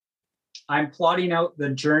I'm plotting out the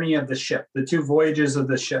journey of the ship, the two voyages of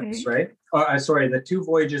the ships, right? Sorry, the two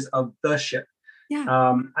voyages of the ship. Yeah.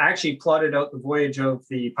 I actually plotted out the voyage of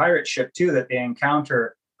the pirate ship too that they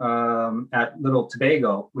encounter at Little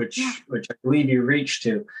Tobago, which I believe you reached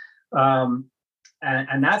to.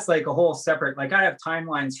 And that's like a whole separate, like I have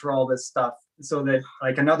timelines for all this stuff, so that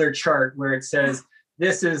like another chart where it says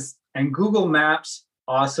this is, and Google Maps,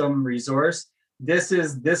 awesome resource. This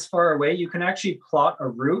is this far away. You can actually plot a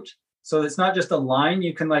route. So it's not just a line.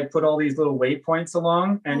 You can like put all these little waypoints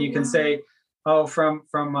along, and you can say, oh, from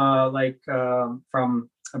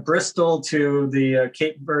Bristol to the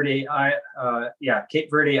Cape Verde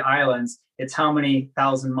Islands, it's how many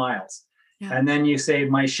thousand miles. Yeah. And then you say,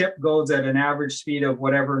 my ship goes at an average speed of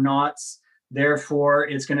whatever knots. Therefore,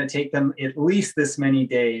 it's going to take them at least this many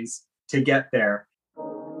days to get there.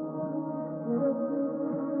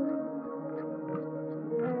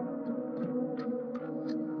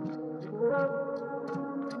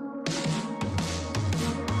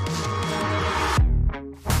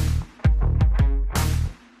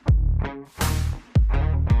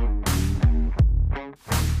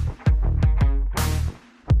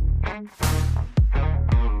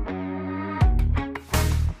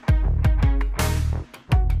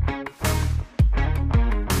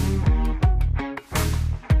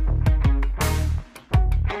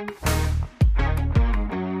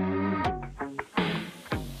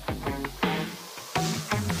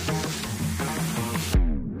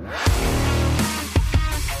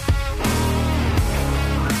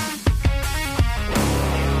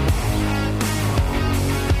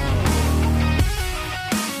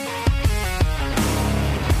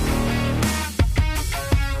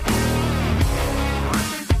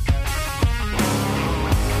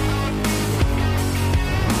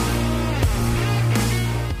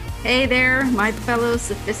 Hey there, my fellow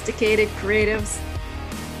sophisticated creatives.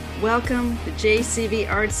 Welcome to JCB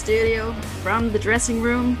Art Studio from the dressing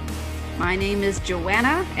room. My name is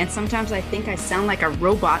Joanna, and sometimes I think I sound like a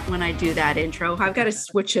robot when I do that intro. I've got to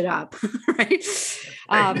switch it up, right?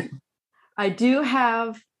 I do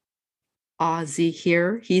have Ozzy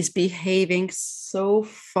here. He's behaving so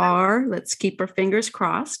far. Let's keep our fingers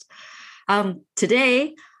crossed.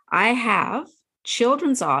 Today, I have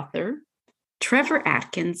children's author Trevor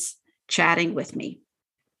Atkins chatting with me.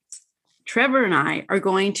 Trevor and I are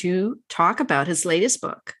going to talk about his latest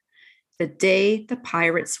book, The Day the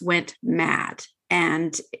Pirates Went Mad.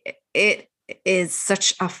 And it is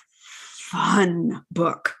such a fun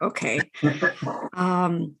book. Okay.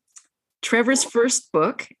 Trevor's first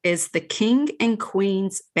book is The King and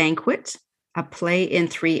Queen's Banquet, a play in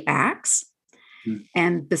 3 acts.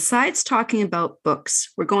 And besides talking about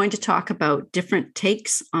books, we're going to talk about different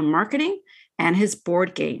takes on marketing and his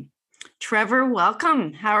board game. Trevor,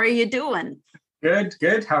 welcome. How are you doing? Good.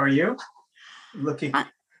 How are you?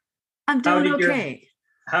 I'm doing okay.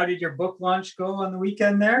 How did your book launch go on the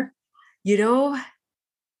weekend there? You know,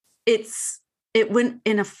 it went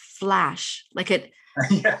in a flash. Like it.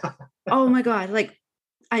 Yeah. Oh my God. Like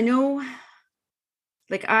I know,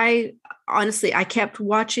 like I kept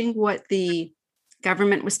watching what the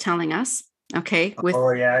government was telling us. Okay.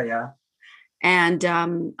 Yeah. And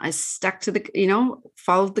I stuck to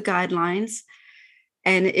followed the guidelines.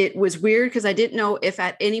 And it was weird because I didn't know if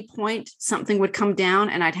at any point something would come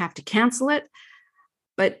down and I'd have to cancel it.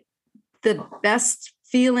 But the best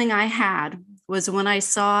feeling I had was when I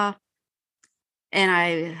saw, and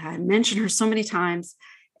I mentioned her so many times,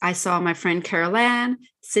 I saw my friend Carol Ann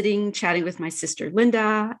sitting, chatting with my sister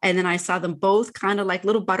Linda. And then I saw them both kind of like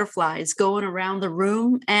little butterflies going around the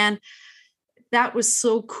room. And that was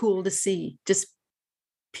so cool to see. Just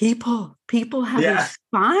people having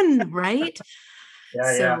fun, right?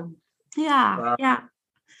 Yeah.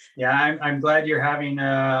 I'm glad you're having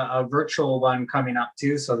a virtual one coming up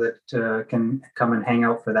too, so that can come and hang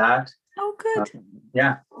out for that. Oh, good.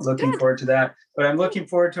 Looking forward to that. But I'm looking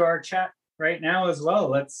forward to our chat right now as well.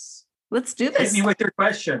 Let's do this. Hit me with your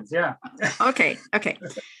questions. Yeah. Okay.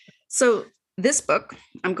 So this book,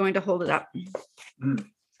 I'm going to hold it up.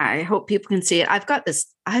 I hope people can see it. I've got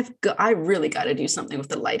this. I really got to do something with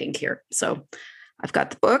the lighting here. So I've got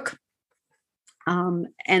the book, and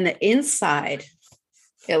the inside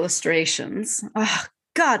illustrations. Oh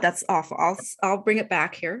God, that's awful. I'll bring it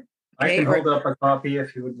back here. Okay? I can hold up a copy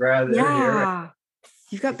if you would rather. Yeah,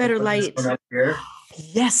 you've got better light. Here.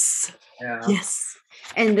 Yes. Yeah. Yes.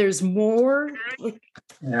 And there's more.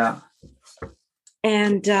 Yeah.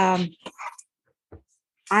 And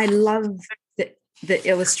I love the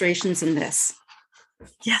illustrations in this.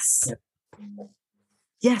 Yes. Yeah.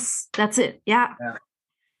 Yes, that's it. Yeah.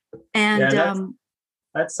 And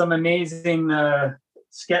that's some amazing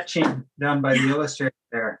sketching done by the illustrator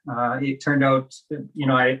there. It turned out,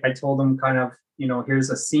 I told him kind of, here's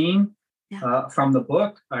a scene from the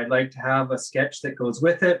book. I'd like to have a sketch that goes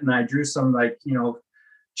with it. And I drew some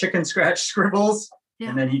chicken scratch scribbles,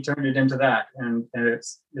 and then he turned it into that. And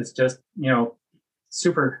it's just,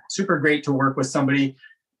 super, super great to work with somebody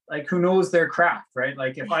like who knows their craft, right?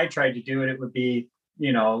 Like if I tried to do it, it would be,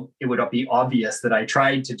 it would be obvious that I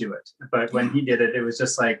tried to do it. But when he did it, it was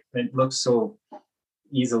just like, it looks so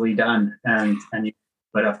easily done.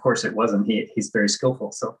 But of course it wasn't. He's very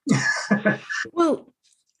skillful. So, well,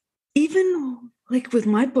 even like with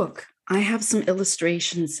my book, I have some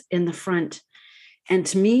illustrations in the front, and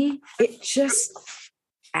to me, it just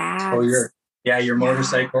adds. Your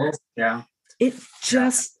motorcycles. Yeah. It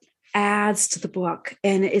just adds to the book,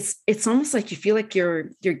 and it's almost like you feel like you're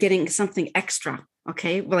getting something extra.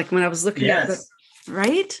 Okay, well, like when I was looking at the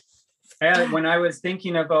right. Yeah, when I was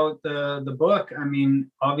thinking about the book, I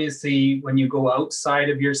mean, obviously, when you go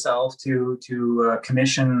outside of yourself to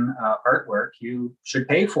commission artwork, you should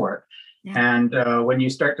pay for it. Yeah. And when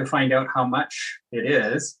you start to find out how much it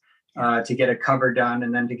is to get a cover done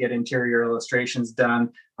and then to get interior illustrations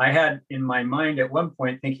done, I had in my mind at one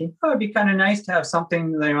point thinking, it'd be kind of nice to have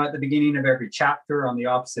something at the beginning of every chapter on the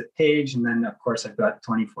opposite page. And then, of course, I've got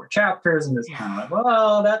 24 chapters, and it's kind of like,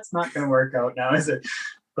 well, that's not going to work out now, is it?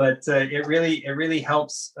 But it really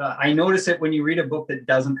helps. I notice it when you read a book that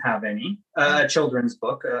doesn't have any children's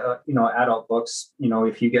book, adult books.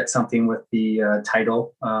 If you get something with the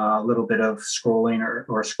title, a little bit of scrolling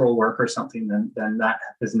or scroll work or something, then that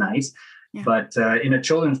is nice. Yeah. But in a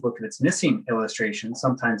children's book, if it's missing illustration,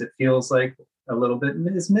 sometimes it feels like a little bit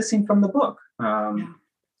is missing from the book.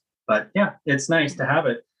 But yeah, it's nice to have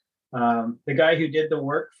it. The guy who did the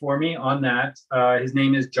work for me on that, his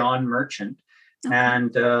name is John Merchant. Okay.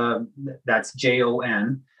 And that's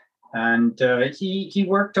Jon, and he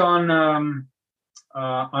worked on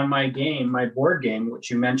my board game, which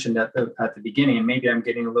you mentioned at the beginning. And maybe I'm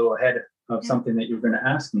getting a little ahead of something that you're going to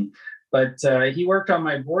ask me. But he worked on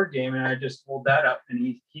my board game, and I just pulled that up, and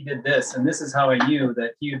he did this, and this is how I knew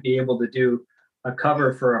that he would be able to do a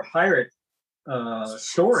cover for a pirate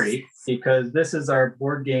story, because this is our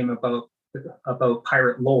board game about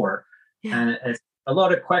pirate lore, and it's a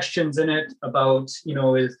lot of questions in it about,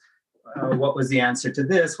 what was the answer to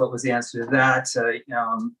this? What was the answer to that?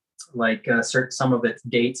 Some of it's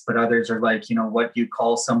dates, but others are like, what you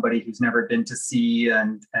call somebody who's never been to sea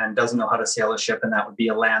and doesn't know how to sail a ship, and that would be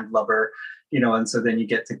a landlubber, and so then you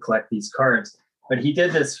get to collect these cards. But he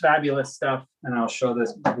did this fabulous stuff, and I'll show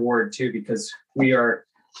this board too, because we are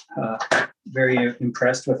very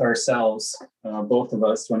impressed with ourselves, both of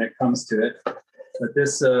us, when it comes to it. But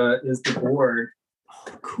this is the board.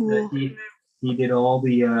 Oh, cool. He did all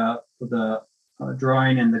the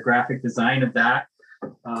drawing and the graphic design of that.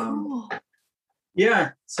 Cool.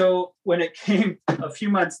 Yeah. So when it came a few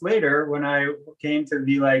months later, when I came to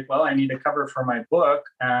be like, well, I need a cover for my book,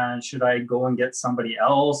 and should I go and get somebody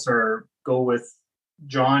else or go with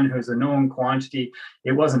John, who's a known quantity?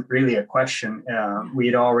 It wasn't really a question. We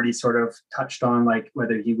had already sort of touched on like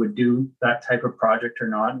whether he would do that type of project or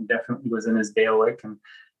not, and definitely was in his bailiwick.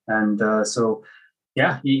 And so,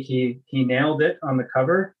 yeah, he nailed it on the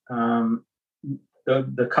cover.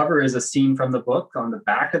 The cover is a scene from the book. On the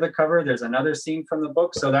back of the cover, there's another scene from the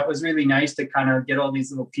book. So that was really nice to kind of get all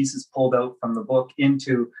these little pieces pulled out from the book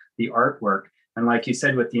into the artwork. And like you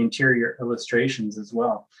said, with the interior illustrations as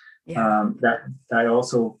well. Yeah. That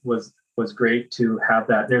also was great to have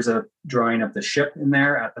that. There's a drawing of the ship in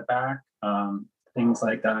there at the back, things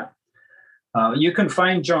like that. You can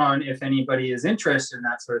find John if anybody is interested in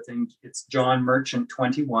that sort of thing. It's John Merchant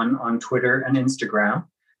 21 on Twitter and Instagram.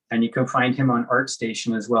 And you can find him on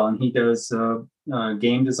ArtStation as well. And he does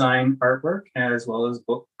game design artwork as well as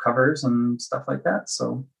book covers and stuff like that.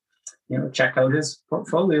 So, check out his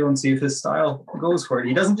portfolio and see if his style goes for it.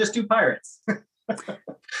 He doesn't just do pirates.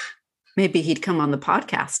 Maybe he'd come on the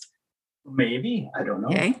podcast. Maybe. I don't know.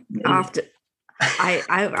 Okay. Maybe.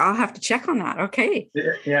 I'll have to check on that. Okay.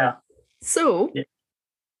 Yeah. So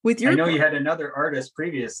with your, I know you had another artist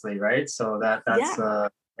previously, right? So that's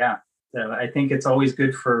I think it's always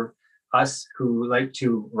good for us who like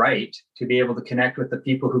to write to be able to connect with the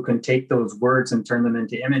people who can take those words and turn them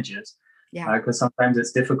into images. Yeah. Because sometimes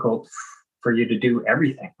it's difficult for you to do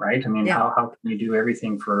everything, right? I mean, how can you do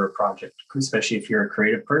everything for a project? Especially if you're a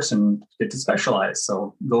creative person, it's good to specialize.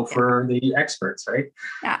 So go for the experts, right?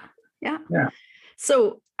 Yeah.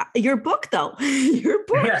 So your book, though,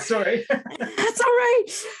 Yeah, sorry. That's all right.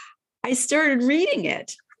 I started reading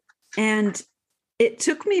it, and it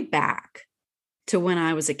took me back to when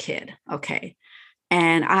I was a kid. Okay.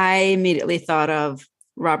 And I immediately thought of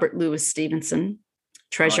Robert Louis Stevenson,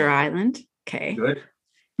 Treasure Island. Okay. Good.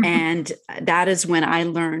 And that is when I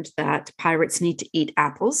learned that pirates need to eat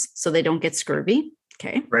apples so they don't get scurvy.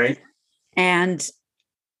 Okay. Right. And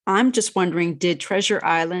I'm just wondering, did Treasure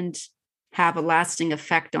Island have a lasting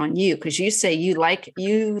effect on you? Because you say you liked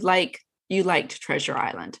Treasure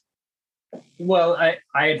Island. Well,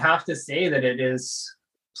 I'd have to say that it is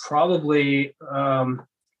probably, not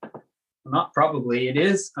probably, it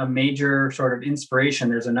is a major sort of inspiration.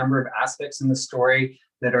 There's a number of aspects in the story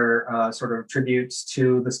that are sort of tributes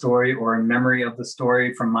to the story or in memory of the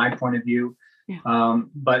story from my point of view. Yeah.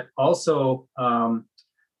 But also,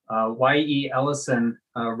 Y.E. Ellison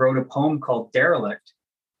wrote a poem called Derelict,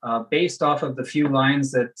 based off of the few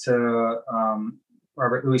lines that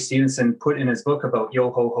Robert Louis Stevenson put in his book about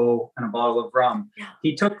yo ho ho and a bottle of rum. Yeah.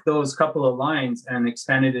 He took those couple of lines and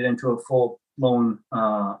expanded it into a full-blown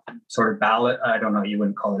sort of ballad. I don't know, you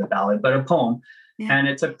wouldn't call it a ballad, but a poem. Yeah. And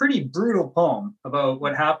it's a pretty brutal poem about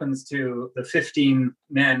what happens to the 15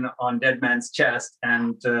 men on Dead Man's Chest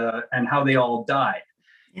and how they all died.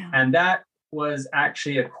 Yeah. And that was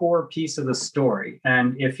actually a core piece of the story.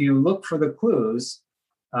 And if you look for the clues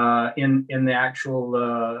in the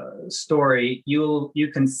actual story,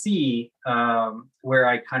 you can see where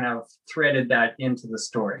I kind of threaded that into the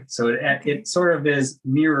story. So it sort of is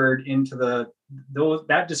mirrored into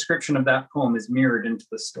that description of that poem is mirrored into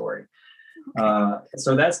the story. Okay.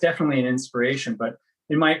 So that's definitely an inspiration. But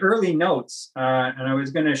in my early notes, and I was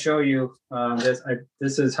going to show you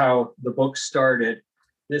this is how the book started.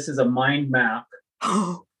 This is a mind map.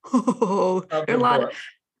 Oh, there are a lot of,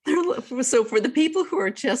 so for the people who are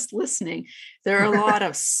just listening, there are a lot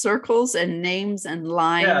of circles and names and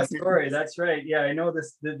lines. Yeah, sorry, that's right. Yeah, I know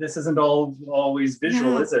this isn't always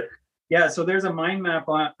visual, is it? Yeah, so there's a mind map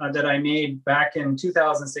that I made back in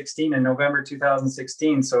 2016, in November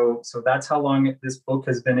 2016. So that's how long this book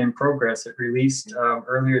has been in progress. It released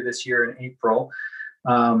earlier this year in April.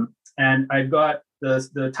 And I've got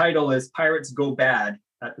the title is Pirates Go Bad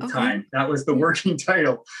at the time. That was the working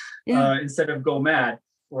title instead of Go Mad,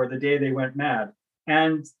 or The Day They Went Mad.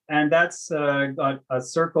 And that's got a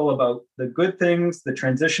circle about the good things, the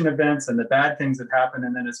transition events, and the bad things that happen.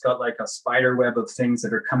 And then it's got like a spider web of things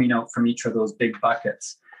that are coming out from each of those big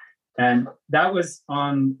buckets. And that was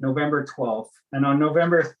on November 12th. And on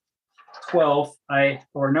November 12th,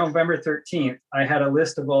 November 13th, I had a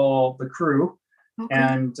list of all the crew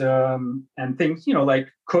and things, like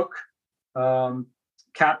cook,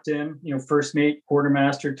 captain, first mate,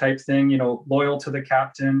 quartermaster type thing, loyal to the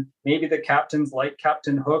captain. Maybe the captain's like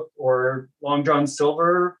Captain Hook or Long John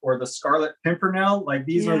Silver or the Scarlet Pimpernel. Like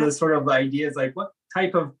these are the sort of ideas, like what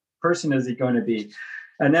type of person is he going to be?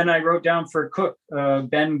 And then I wrote down for cook,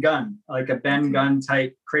 Ben Gunn, like a Ben Gunn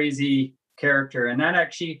type crazy character. And that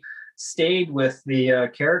actually stayed with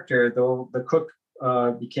the character, though the cook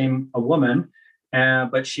became a woman.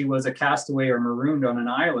 But she was a castaway or marooned on an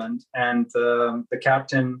island, and the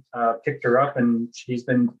captain picked her up, and she's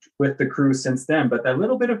been with the crew since then. But that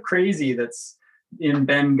little bit of crazy that's in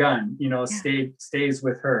Ben Gunn, stays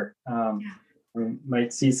with her. We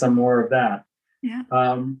might see some more of that.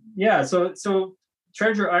 So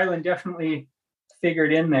Treasure Island definitely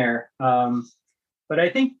figured in there. But I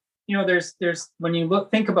think there's when you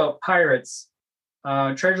think about pirates,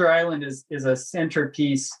 Treasure Island is a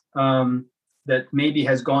centerpiece. That maybe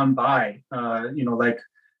has gone by, like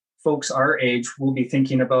folks our age will be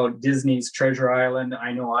thinking about Disney's Treasure Island.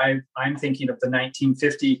 I know I'm thinking of the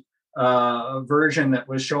 1950 version that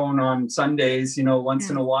was shown on Sundays,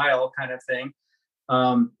 once in a while kind of thing.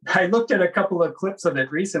 I looked at a couple of clips of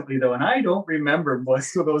it recently though, and I don't remember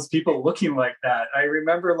most of those people looking like that. I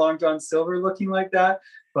remember Long John Silver looking like that,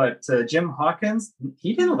 but Jim Hawkins,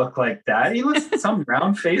 he didn't look like that. He was some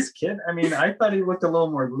round-faced kid. I mean, I thought he looked a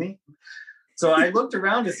little more lean. So I looked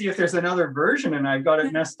around to see if there's another version, and I got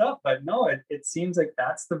it messed up. But no, it seems like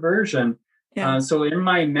that's the version. Yeah. So in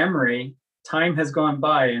my memory, time has gone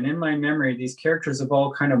by, and in my memory, these characters have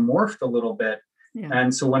all kind of morphed a little bit. Yeah.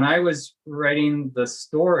 And so when I was writing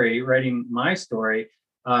my story,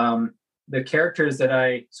 the characters that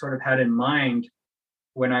I sort of had in mind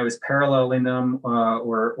when I was paralleling them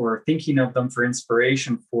or thinking of them for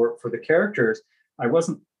inspiration for the characters, I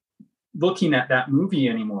wasn't looking at that movie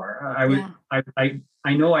anymore.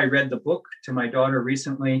 I know I read the book to my daughter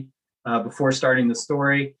recently before starting the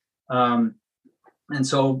story. And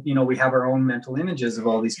so, we have our own mental images of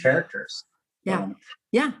all these characters. Yeah.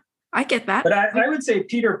 I get that. But I would say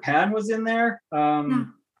Peter Pan was in there.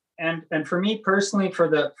 And for me personally, for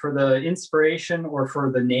the inspiration or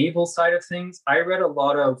for the naval side of things, I read a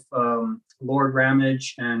lot of Lord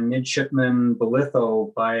Ramage and Midshipman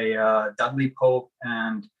Bolitho by Dudley Pope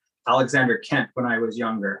and Alexander Kent when I was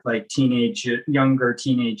younger, like younger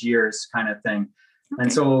teenage years kind of thing. Okay.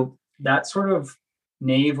 And so that sort of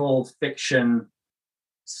naval fiction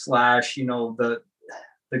slash, the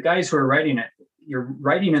guys who are writing it, you're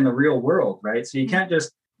writing in the real world, right? So you can't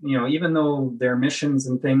just, even though their missions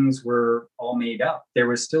and things were all made up, there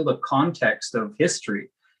was still the context of history.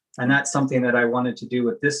 And that's something that I wanted to do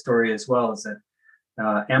with this story as well, is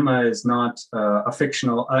that Emma is not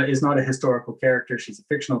is not a historical character. She's a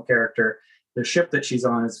fictional character. The ship that she's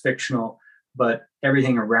on is fictional, but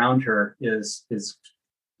everything around her is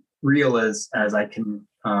real as I can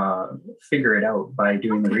figure it out by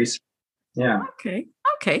doing the research. Yeah.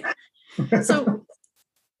 Okay. So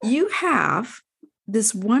you have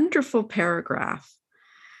this wonderful paragraph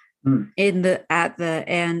at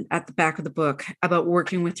the back of the book about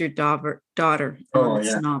working with your daughter on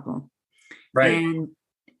this novel. Right. And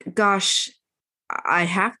gosh, I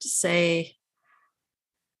have to say,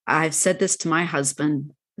 I've said this to my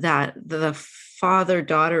husband, that the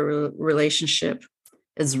father-daughter relationship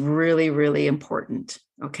is really, really important.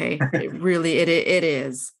 Okay. It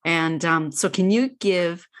is. And so can you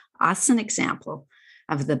give us an example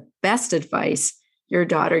of the best advice your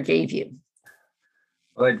daughter gave you?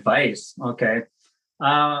 Advice. Okay.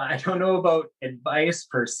 I don't know about advice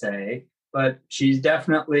per se, but she's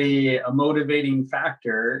definitely a motivating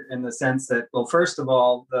factor in the sense that, well, first of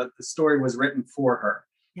all, the story was written for her.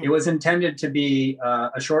 Yeah. It was intended to be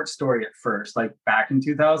a short story at first, like back in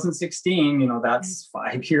 2016, that's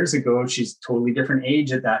 5 years ago. She's totally different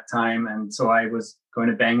age at that time. And so I was going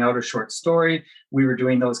to bang out a short story. We were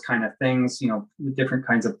doing those kind of things, different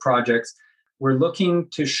kinds of projects. We're looking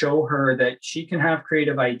to show her that she can have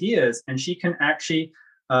creative ideas, and she can actually,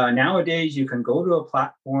 nowadays you can go to a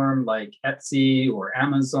platform like Etsy or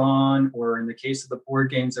Amazon, or in the case of the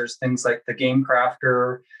board games, there's things like the Game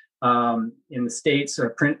Crafter, in the States,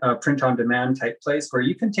 or print on demand type place, where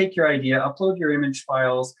you can take your idea, upload your image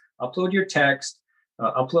files, upload your text,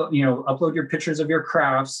 upload your pictures of your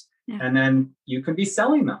crafts, and then you can be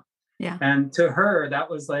selling them. Yeah. And to her, that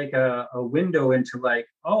was like a window into like,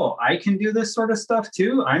 oh, I can do this sort of stuff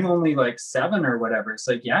too. I'm only like 7 or whatever. It's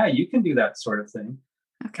like, yeah, you can do that sort of thing.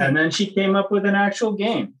 Okay. And then she came up with an actual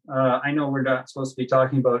game. I know we're not supposed to be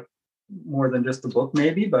talking about more than just the book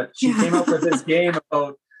maybe, but she came up with this game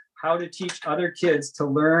about how to teach other kids to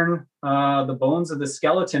learn the bones of the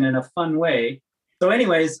skeleton in a fun way. So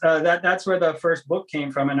anyways, that's where the first book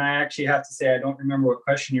came from. And I actually have to say, I don't remember what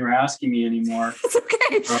question you were asking me anymore. It's okay.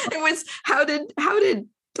 It was,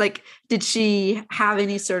 did she have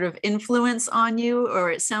any sort of influence on you?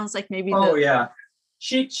 Or it sounds like maybe. Yeah.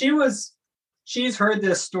 She's heard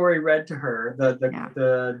this story read to her,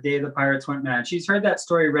 the day the pirates went mad. She's heard that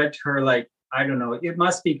story read to her, like, I don't know, it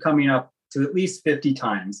must be coming up to at least 50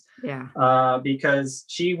 times. Yeah. Because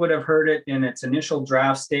she would have heard it in its initial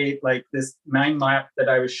draft state, like this mind map that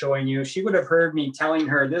I was showing you. She would have heard me telling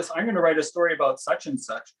her this, I'm going to write a story about such and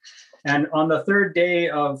such. And on the third day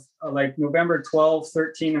of like November 12,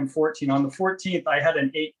 13, and 14, on the 14th, I had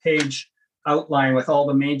an 8-page outline with all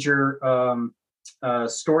the major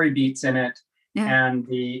story beats in it, and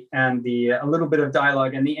the a little bit of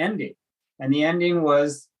dialogue and the ending. And the ending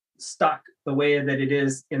was stuck the way that it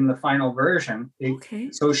is in the final version. Okay.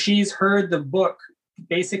 So she's heard the book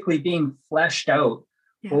basically being fleshed out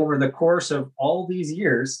over the course of all these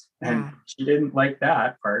years, and she didn't like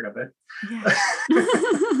that part of it.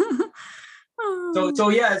 So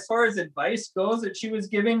as far as advice goes that she was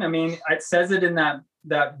giving, I mean, it says it in that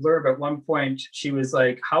blurb at one point. She was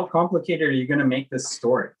like, how complicated are you going to make this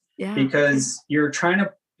story? Yeah. Because you're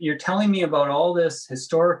telling me about all this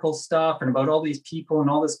historical stuff and about all these people and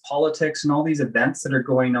all this politics and all these events that are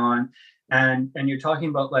going on. And you're talking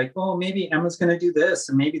about like, oh, maybe Emma's going to do this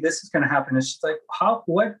and maybe this is going to happen. And she's like, how,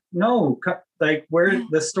 what? No, like where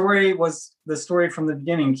the story was the story from the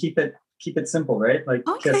beginning. Keep it simple, right? Like,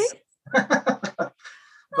 okay.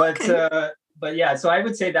 But yeah, so I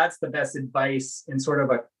would say that's the best advice in sort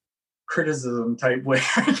of a criticism type way,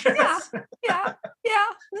 I guess. Yeah.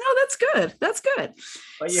 No, that's good.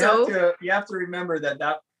 But you have to remember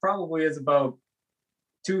that probably is about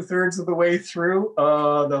 2/3 of the way through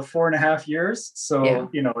the 4.5 years. So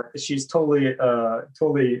she's totally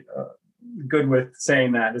good with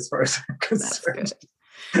saying that as far as I'm concerned.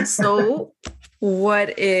 So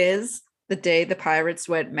what is The Day the Pirates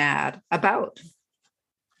Went Mad about?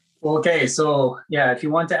 Okay, so if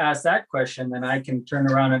you want to ask that question, then I can turn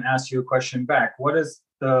around and ask you a question back. What is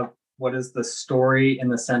the story in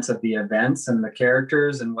the sense of the events and the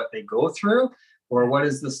characters and what they go through? or what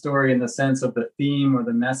is the story in the sense of the theme or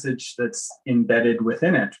the message that's embedded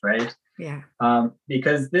within it, right? Yeah.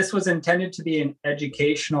 Because this was intended to be an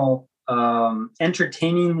educational,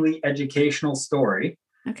 entertainingly educational story.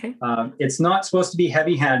 Okay. It's not supposed to be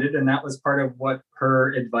heavy-handed, and that was part of what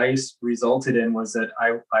her advice resulted in, was that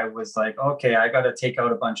I was like, okay, I got to take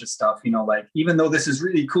out a bunch of stuff, like, even though this is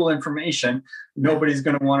really cool information, nobody's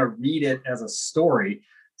going to want to read it as a story.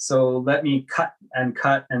 So let me cut, and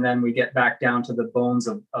then we get back down to the bones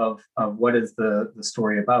of what is the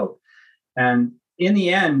story about. And in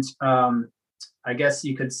the end, I guess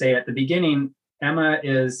you could say at the beginning, Emma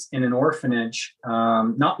is in an orphanage,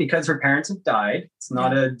 not because her parents have died. It's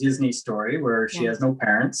not a Disney story where she has no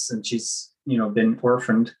parents and she's, been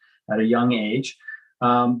orphaned at a young age.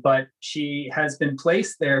 But she has been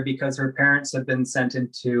placed there because her parents have been sent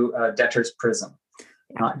into a debtor's prison.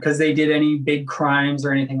 Not because they did any big crimes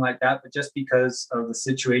or anything like that, but just because of the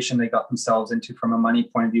situation they got themselves into from a money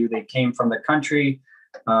point of view. They came from the country,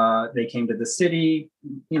 they came to the city,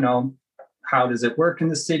 how does it work in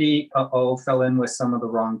the city? Fell in with some of the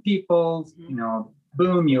wrong people,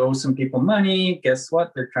 boom, you owe some people money. Guess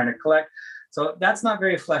what? They're trying to collect. So that's not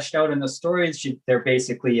very fleshed out in the stories. They're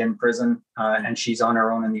basically in prison, and she's on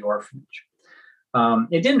her own in the orphanage.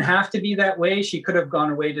 It didn't have to be that way. She could have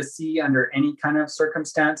gone away to sea under any kind of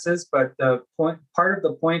circumstances, but part of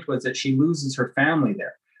the point was that she loses her family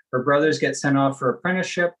there. Her brothers get sent off for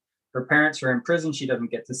apprenticeship. Her parents are in prison. She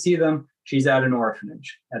doesn't get to see them. She's at an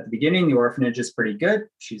orphanage. At the beginning, the orphanage is pretty good.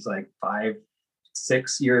 She's like 5,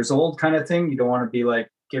 6 years old kind of thing. You don't want to be like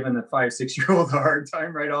giving the 5, 6-year-old a hard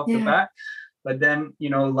time right off the bat. But then,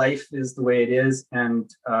 life is the way it is. And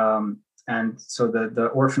so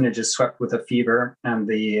the orphanage is swept with a fever, and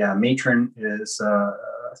the matron is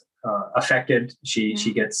affected.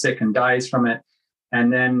 She gets sick and dies from it.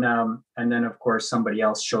 And then of course, somebody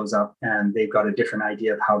else shows up, and they've got a different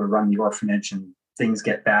idea of how to run the orphanage, and things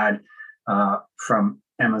get bad from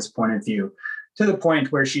Emma's point of view, to the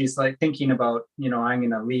point where she's like thinking about, I'm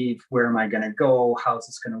going to leave. Where am I going to go? How's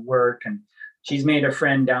this going to work? And she's made a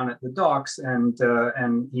friend down at the docks, and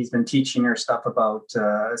he's been teaching her stuff about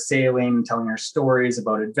sailing, telling her stories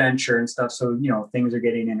about adventure and stuff. So, things are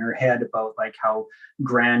getting in her head about like how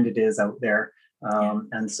grand it is out there.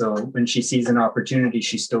 And so when she sees an opportunity,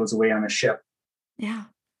 she stows away on a ship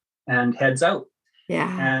and heads out.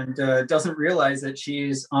 And doesn't realize that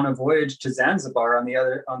she's on a voyage to Zanzibar on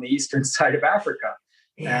the eastern side of Africa.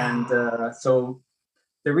 And so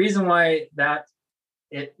the reason why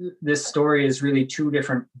this story is really 2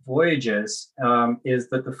 different voyages is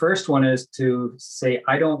that the first one is to say,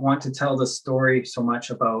 I don't want to tell the story so much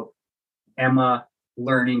about Emma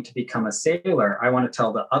learning to become a sailor. I want to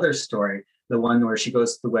tell the other story, the one where she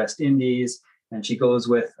goes to the West Indies and she goes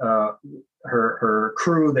with her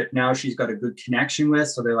crew that now she's got a good connection with.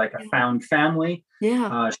 So they're like a found family.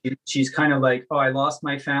 She's kind of like, I lost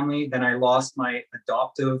my family. Then I lost my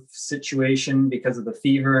adoptive situation because of the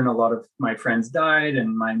fever, and a lot of my friends died,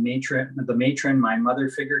 and my mother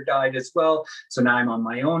figure died as well. So now I'm on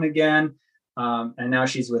my own again. And now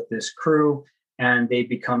she's with this crew, and they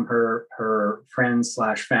become her friends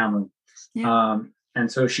 / family. And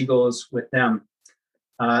so she goes with them.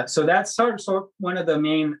 So that's sort of one of the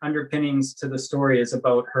main underpinnings to the story, is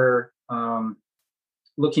about her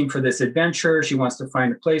looking for this adventure. She wants to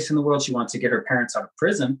find a place in the world. She wants to get her parents out of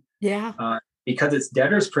prison. Because it's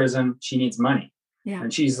debtor's prison, she needs money.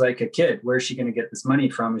 And she's like a kid. Where's she going to get this money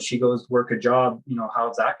from? If she goes work a job,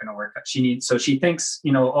 how's that going to work? So she thinks,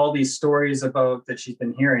 all these stories about that she's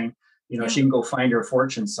been hearing, she can go find her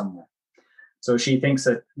fortune somewhere. So she thinks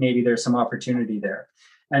that maybe there's some opportunity there.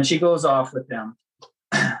 And she goes off with them.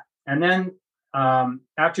 And then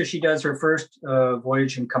after she does her first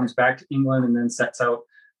voyage and comes back to England, and then sets out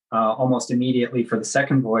almost immediately for the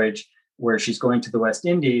second voyage, where she's going to the West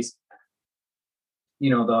Indies,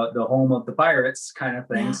 the home of the pirates kind of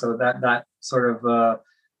thing. So that sort of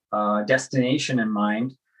destination in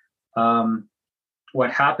mind. What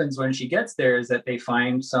happens when she gets there is that they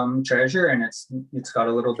find some treasure, and it's got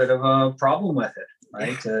a little bit of a problem with it,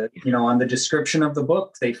 right? On the description of the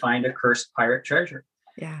book, they find a cursed pirate treasure.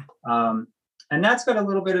 And that's got a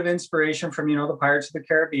little bit of inspiration from, the Pirates of the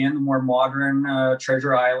Caribbean, the more modern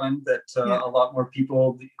Treasure Island that a lot more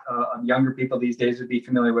people, younger people these days would be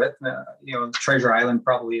familiar with. Treasure Island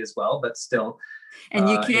probably as well, but still. And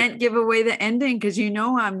you can't give away the ending because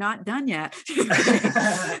I'm not done yet.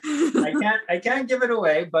 I can't give it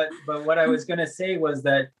away, but what I was going to say was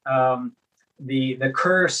that the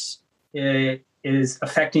curse is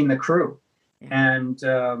affecting the crew, and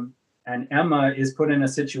Emma is put in a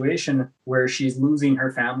situation where she's losing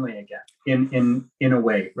her family again, in a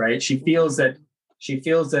way, right? She feels that she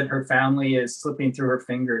feels that her family is slipping through her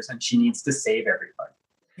fingers and she needs to save everybody.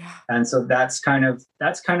 Yeah. And so that's kind of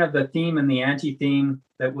the theme and the anti-theme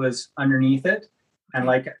that was underneath it. And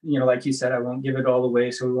like you said, I won't give it all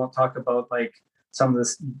away, so we won't talk about like some of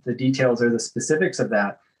the details or the specifics of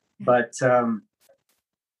that. But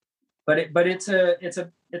it's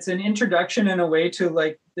an introduction in a way to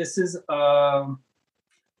like, this is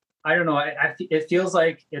I don't know. It feels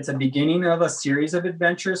like it's a beginning of a series of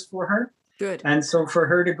adventures for her. Good. And so for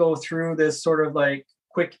her to go through this sort of like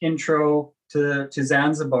quick intro to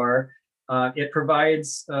Zanzibar, it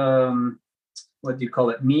provides what do you call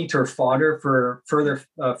it? Meat or fodder for further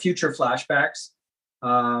future flashbacks,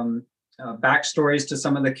 backstories to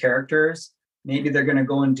some of the characters. Maybe they're going to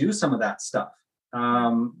go and do some of that stuff.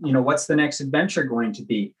 What's the next adventure going to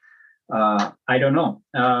be? I don't know.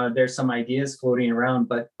 There's some ideas floating around,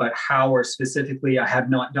 but how or specifically, I have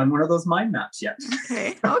not done one of those mind maps yet.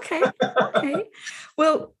 Okay.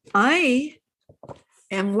 Well, I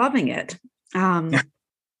am loving it. And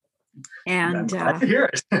I'm glad to hear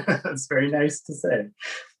it. It's very nice to say.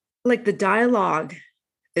 Like the dialogue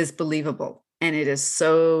is believable, and it is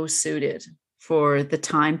so suited for the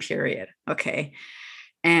time period. Okay.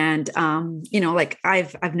 And like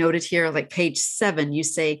I've noted here, like page 7, you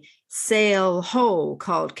say, "Sail ho,"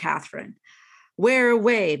 called Catherine. "Where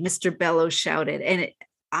away?" Mr. Bellows shouted. And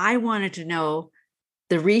I wanted to know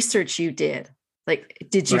the research you did. Like,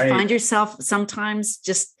 did you find yourself sometimes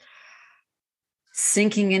just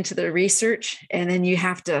sinking into the research and then you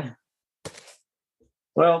have to?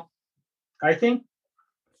 Well, I think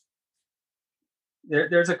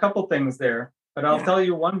there's a couple things there, but I'll tell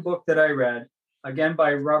you one book that I read, again,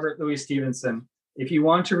 by Robert Louis Stevenson. If you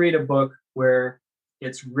want to read a book where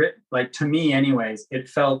it's written, like to me anyways, it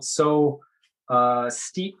felt so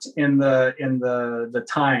steeped in the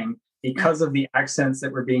time because of the accents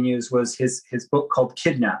that were being used, was his book called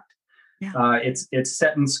Kidnapped. Yeah. It's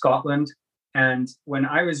set in Scotland. And when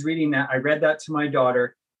I was reading that, I read that to my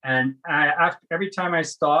daughter, and every time I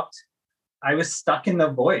stopped, I was stuck in the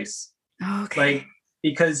voice. Okay. Like,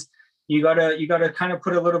 because you gotta kind of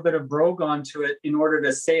put a little bit of brogue onto it in order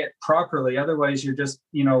to say it properly. Otherwise, you're just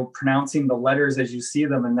pronouncing the letters as you see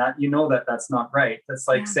them, and that that's not right. That's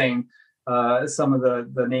like saying some of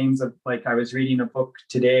the names of, like, I was reading a book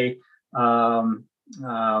today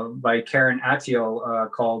by Karen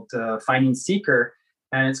Attiel called Finding Seeker,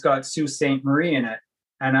 and it's got Sault Ste. Marie in it.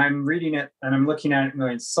 And I'm reading it and I'm looking at it and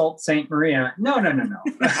going, Sault Ste. Marie. And no. What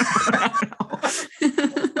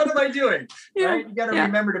am I doing? Yeah. Right? You got to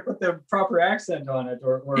remember to put the proper accent on it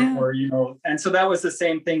or and so that was the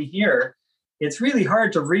same thing here. It's really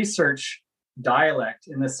hard to research dialect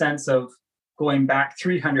in the sense of going back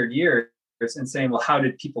 300 years and saying, well, how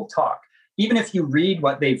did people talk? Even if you read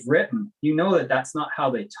what they've written, that that's not how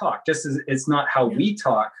they talk. Just as it's not how we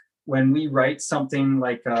talk when we write something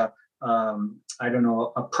like a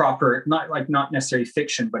proper, not necessarily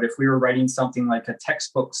fiction, but if we were writing something like a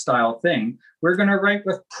textbook style thing, we're going to write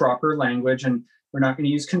with proper language and we're not going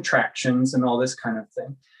to use contractions and all this kind of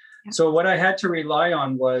thing. Yeah. So what I had to rely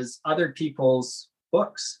on was other people's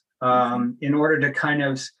books in order to kind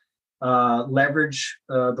of leverage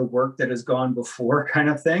the work that has gone before, kind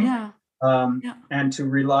of thing. Yeah. And to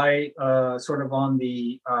rely sort of on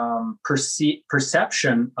the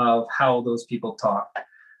perception of how those people talk.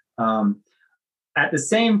 At the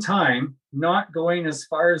same time, not going as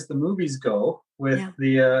far as the movies go with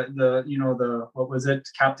the what was it?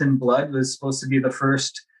 Captain Blood was supposed to be the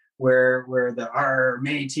first where the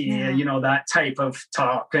matey, that type of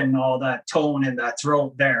talk and all that tone in that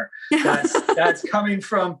throat there. That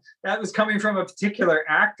was coming from a particular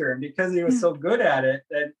actor, and because he was so good at it,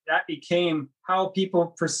 that became how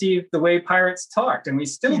people perceived the way pirates talked, and we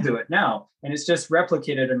still do it now, and it's just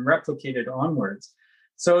replicated onwards.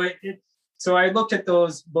 So I looked at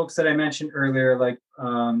those books that I mentioned earlier, like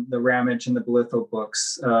the Ramage and the Blitho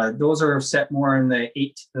books. Those are set more in the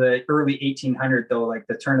early 1800s, though, like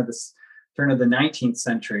the turn of the 19th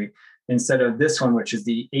century, instead of this one, which is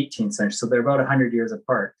the 18th century. So they're about 100 years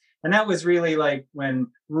apart. And that was really like when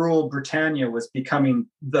rural Britannia was becoming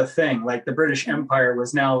the thing. Like the British Empire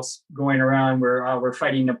was now going around where we're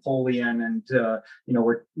fighting Napoleon, and the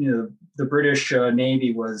British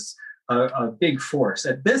Navy was a big force.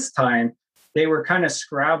 At this time, they were kind of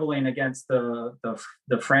scrabbling against the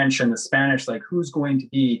French and the Spanish, like who's going to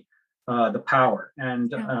be the power.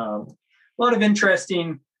 And a lot of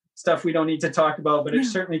interesting stuff we don't need to talk about, but it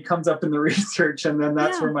certainly comes up in the research. And then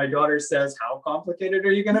that's where my daughter says, how complicated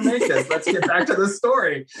are you going to make this? Let's get back to the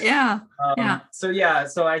story. So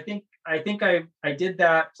I think I think I did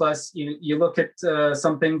that. Plus, you look at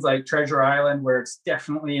some things like Treasure Island, where it's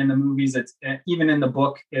definitely in the movies. It's even in the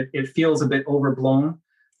book, it feels a bit overblown.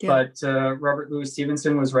 Yeah. But Robert Louis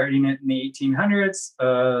Stevenson was writing it in the 1800s.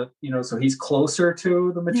 So he's closer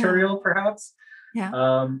to the material, perhaps.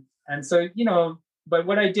 Yeah. And so but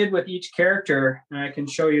what I did with each character, and I can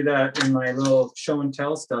show you that in my little show and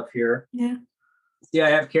tell stuff here. Yeah. Yeah,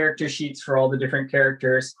 I have character sheets for all the different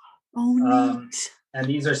characters. Oh, neat. And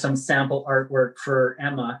these are some sample artwork for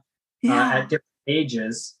Emma at different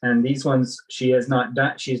ages. And these ones she has not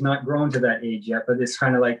done. She's not grown to that age yet, but it's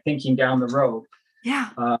kind of like thinking down the road.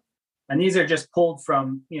 Yeah. And these are just pulled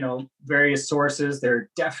from, various sources.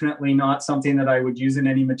 They're definitely not something that I would use in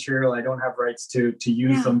any material. I don't have rights to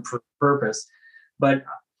use them for purpose. But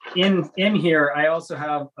in here, I also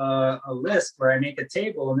have a list where I make a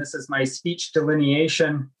table, and this is my speech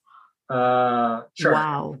delineation chart.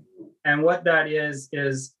 Wow. And what that is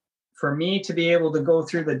for me to be able to go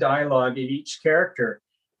through the dialogue of each character.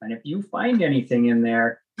 And if you find anything in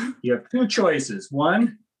there, you have two choices.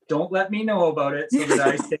 One, don't let me know about it so that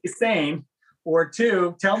I stay sane. Or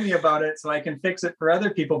two, tell me about it so I can fix it for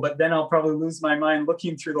other people, but then I'll probably lose my mind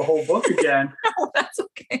looking through the whole book again. No, that's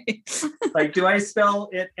okay. Like, do I spell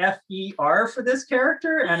it F-E-R for this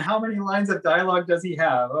character? And how many lines of dialogue does he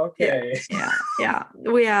have? Okay. Yeah.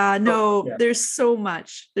 There's so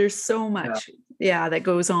much. That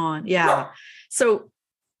goes on. Yeah. So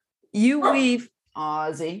you weave,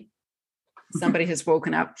 Ozzy. Somebody has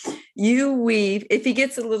woken up. You weave, if he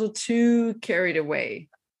gets a little too carried away,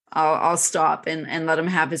 I'll stop and let him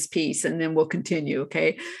have his piece, and then we'll continue.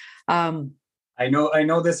 Okay. I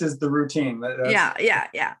know this is the routine.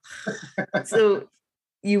 Yeah. So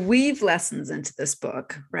you weave lessons into this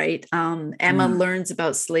book, right? Emma learns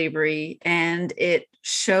about slavery, and it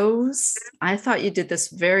shows, I thought you did this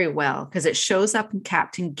very well, because it shows up in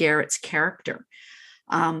Captain Garrett's character.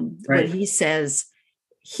 When he says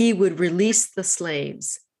he would release the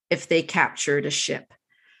slaves if they captured a ship.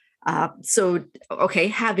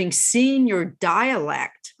 Having seen your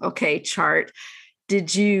dialect, chart,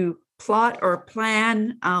 did you plot or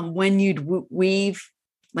plan when you'd weave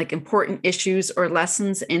like important issues or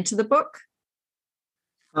lessons into the book?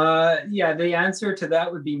 The answer to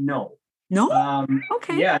that would be no. No?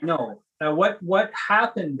 Okay. Yeah, no. What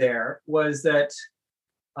happened there was that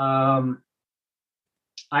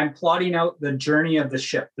I'm plotting out the journey of the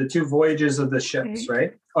ship, the two voyages of the ships,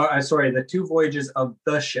 right? The two voyages of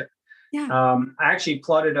the ship. Yeah. I actually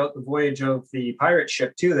plotted out the voyage of the pirate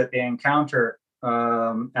ship too that they encounter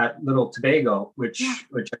at Little Tobago, which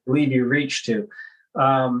I believe you reached to.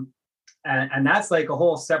 And that's like a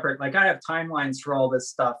whole separate, like I have timelines for all this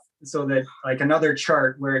stuff, so that like another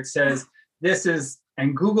chart where it says this is,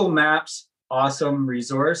 and Google Maps, awesome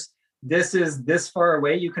resource. This is this far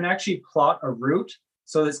away. You can actually plot a route.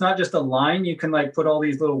 So it's not just a line. You can like put all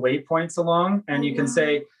these little waypoints along, and you can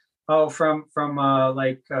say, from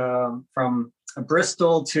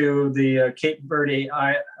Bristol to the Cape Verde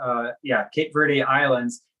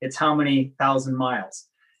Islands, it's how many thousand miles.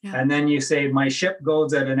 Yeah. And then you say my ship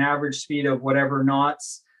goes at an average speed of whatever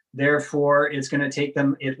knots. Therefore, it's going to take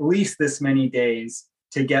them at least this many days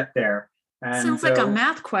to get there. And sounds like a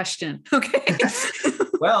math question. Okay.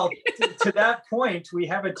 Well, to that point, we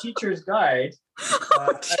have a teacher's guide.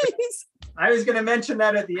 I was going to mention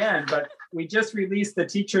that at the end, but we just released the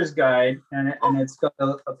teacher's guide, and it's got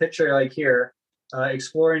a picture like here,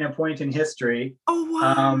 exploring a point in history. Oh,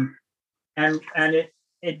 wow. And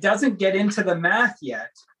it doesn't get into the math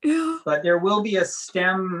yet, but there will be a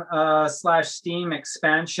STEM /STEAM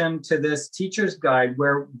expansion to this teacher's guide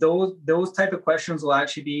where those type of questions will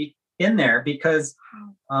actually be in there, because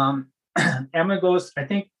Emma goes, I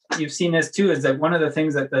think you've seen this too, is that one of the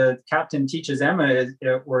things that the captain teaches Emma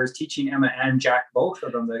is teaching Emma and Jack, both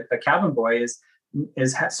of them, the cabin boy, is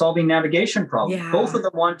solving navigation problems. Yeah. Both of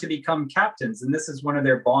them want to become captains, and this is one of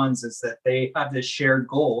their bonds, is that they have this shared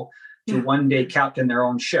goal to one day captain their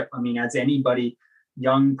own ship. I mean, as anybody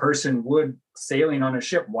young person would sailing on a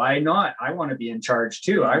ship, why not? I want to be in charge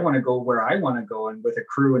too. I want to go where I want to go, and with a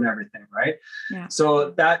crew and everything, right? Yeah.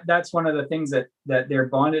 So that's one of the things that they're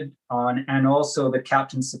bonded on, and also the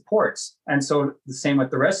captain supports. And so the same with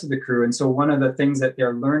the rest of the crew. And so one of the things that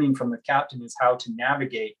they're learning from the captain is how to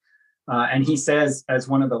navigate. And he says, as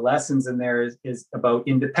one of the lessons in there is about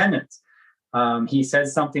independence. He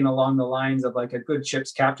says something along the lines of like, a good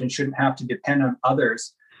ship's captain shouldn't have to depend on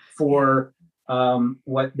others for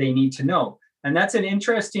what they need to know. And that's an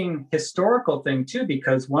interesting historical thing too,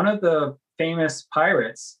 because one of the famous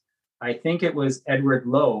pirates, I think it was Edward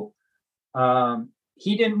Lowe,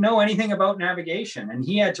 he didn't know anything about navigation, and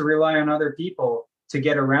he had to rely on other people to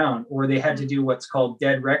get around, or they had to do what's called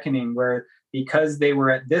dead reckoning, where because they were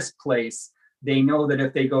at this place, they know that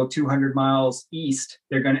if they go 200 miles east,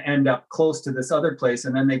 they're going to end up close to this other place.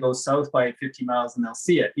 And then they go south by 50 miles and they'll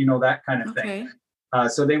see it, that kind of thing.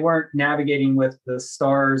 So they weren't navigating with the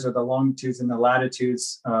stars or the longitudes and the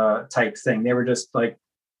latitudes type thing. They were just like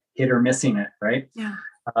hit or missing it, right? Yeah.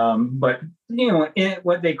 But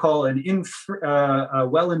what they call a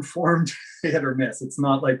well-informed hit or miss. It's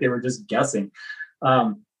not like they were just guessing.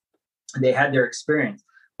 They had their experience.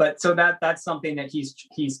 But so that's something that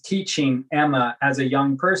he's teaching Emma as a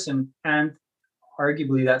young person, and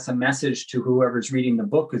arguably that's a message to whoever's reading the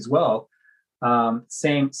book as well.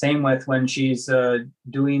 Same with when she's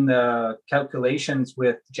doing the calculations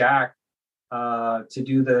with Jack to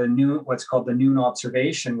do what's called the noon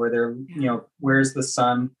observation, where they're where's the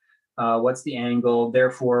sun, what's the angle,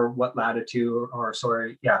 therefore what latitude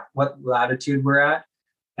what latitude we're at,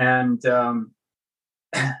 and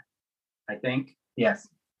I think yes.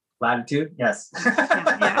 Latitude, yes.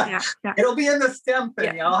 Yeah. It'll be in the STEM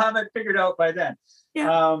thing. Yeah. I'll have it figured out by then.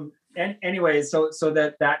 Yeah. And anyway, so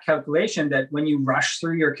that calculation, that when you rush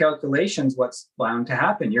through your calculations, what's bound to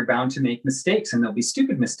happen? You're bound to make mistakes, and there'll be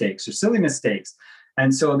stupid mistakes or silly mistakes.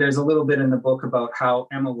 And so there's a little bit in the book about how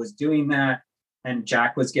Emma was doing that, and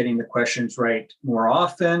Jack was getting the questions right more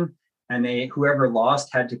often. And whoever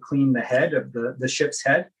lost had to clean the head of the ship's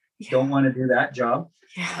head. Yeah. Don't want to do that job.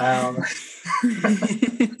 Yeah.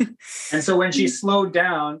 And so when she slowed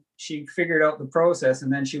down, she figured out the process,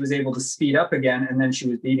 and then she was able to speed up again. And then she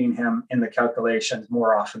was beating him in the calculations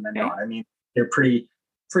more often than not. I mean, they're pretty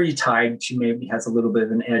tied. She maybe has a little bit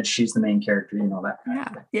of an edge. She's the main character, that.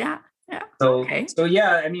 Yeah. So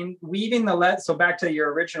yeah, I mean, weaving so back to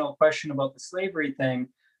your original question about the slavery thing,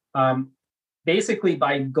 basically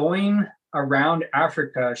by going around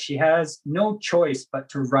Africa, she has no choice but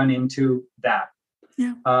to run into that.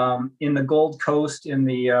 Yeah. In the Gold Coast, in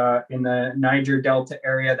the Niger Delta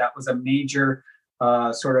area, that was a major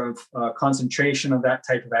concentration of that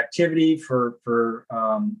type of activity for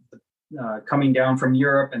coming down from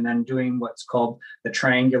Europe and then doing what's called the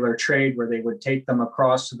triangular trade, where they would take them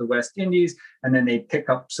across to the West Indies, and then they'd pick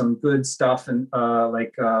up some good stuff and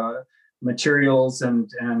materials and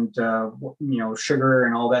sugar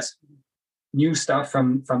and all this new stuff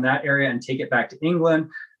from that area and take it back to England.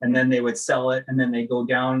 And then they would sell it, and then they go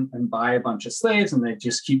down and buy a bunch of slaves, and they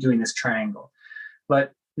just keep doing this triangle.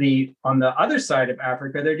 But on the other side of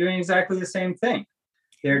Africa, they're doing exactly the same thing.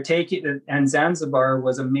 They're taking, and Zanzibar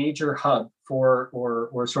was a major hub for,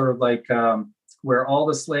 or sort of like where all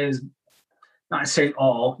the slaves, not say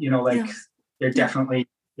all, there are definitely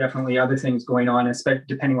other things going on, especially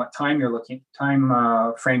depending what time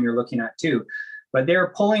frame you're looking at too. But they're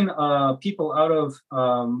pulling people out of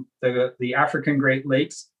the African Great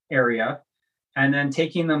Lakes area, and then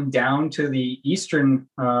taking them down to the eastern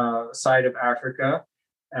side of Africa,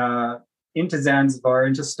 into Zanzibar,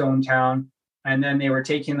 into Stone Town, and then they were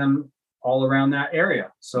taking them all around that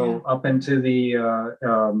area. So up into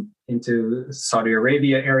into Saudi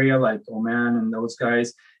Arabia area, like Oman and those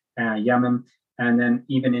guys, Yemen, and then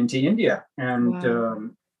even into India. And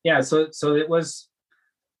so it was,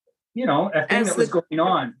 a thing that was going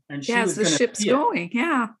on, and she was the ship's going.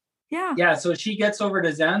 Yeah. So she gets over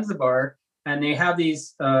to Zanzibar, and they have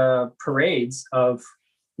these parades of,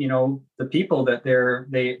 the people that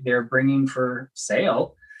they're bringing for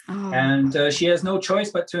sale, and she has no choice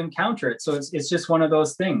but to encounter it. So it's just one of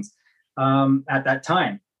those things at that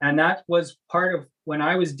time, and that was part of when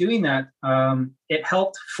I was doing that. It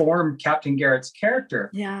helped form Captain Garrett's character,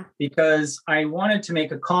 because I wanted to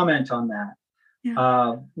make a comment on that.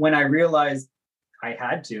 When I realized I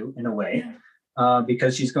had to, in a way,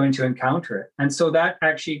 because she's going to encounter it. And so that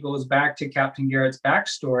actually goes back to Captain Garrett's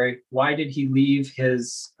backstory. Why did he leave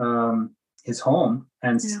his home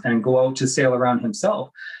and go out to sail around himself?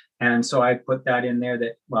 And so I put that in there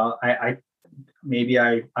that, well, I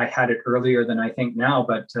had it earlier than I think now,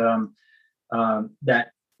 but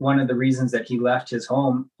that one of the reasons that he left his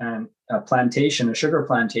home and a sugar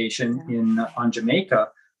plantation on Jamaica,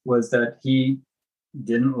 was that he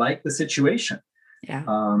didn't like the situation,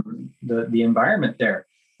 the environment there.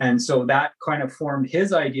 And so that kind of formed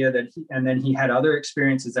his idea and then he had other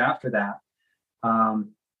experiences after that.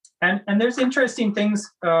 And there's interesting things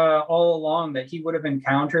all along that he would have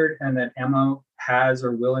encountered, and that Emma has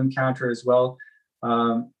or will encounter as well.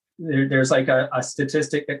 There's like a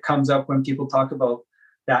statistic that comes up when people talk about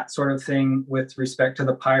that sort of thing with respect to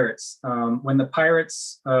the pirates. When the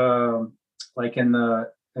pirates, like in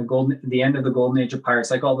the end of the golden age of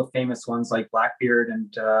pirates, like all the famous ones like Blackbeard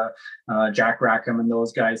and Jack Rackham and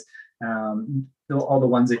those guys, all the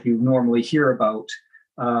ones that you normally hear about.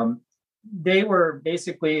 They were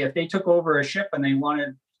basically, if they took over a ship and they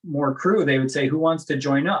wanted more crew, they would say, who wants to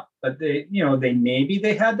join up? But they maybe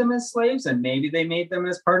they had them as slaves, and maybe they made them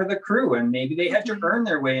as part of the crew, and maybe they had to earn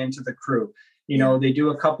their way into the crew. They do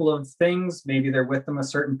a couple of things, maybe they're with them a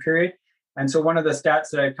certain period. And so one of the stats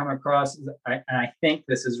that I've come across, and I think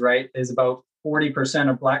this is right, is about 40%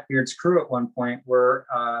 of Blackbeard's crew at one point were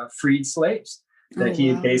freed slaves. That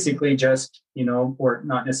he basically just, or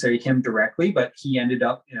not necessarily him directly, but he ended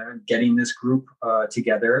up getting this group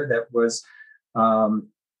together that was,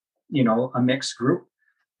 a mixed group.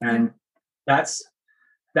 And that's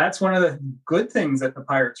one of the good things that the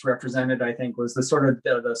pirates represented, I think, was the sort of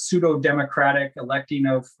the pseudo-democratic electing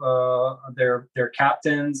of their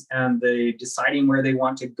captains, and the deciding where they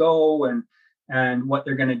want to go and what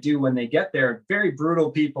they're going to do when they get there. Very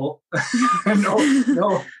brutal people.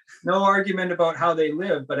 No argument about how they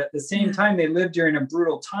live, but at the same time, they lived during a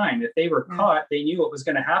brutal time. If they were caught, they knew what was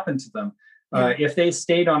going to happen to them. If they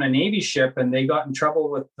stayed on a Navy ship and they got in trouble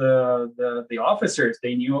with the officers,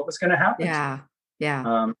 they knew what was going to happen.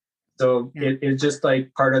 It's just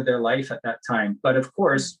like part of their life at that time. But of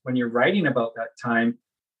course, when you're writing about that time,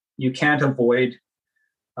 you can't avoid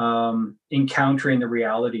encountering the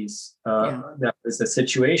realities that was the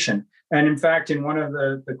situation. And in fact, in one of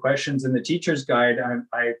the questions in the teacher's guide,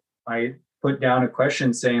 I put down a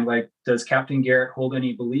question saying, like, does Captain Garrett hold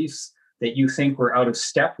any beliefs that you think were out of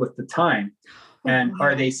step with the time? And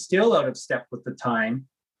are they still out of step with the time?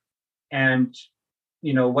 And,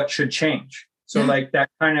 what should change? So like that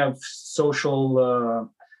kind of social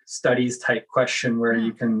studies type question where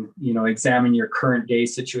you can, examine your current day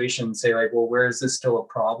situation and say, like, well, where is this still a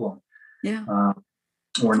problem?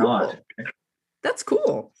 Or not? That's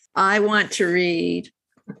cool. I want to read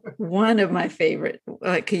one of my favorite,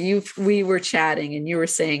 we were chatting and you were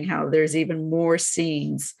saying how there's even more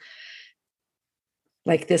scenes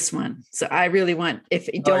like this one. So I really want,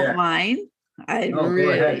 if you don't mind, go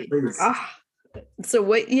ahead, please. So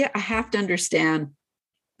what I have to understand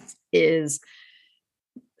is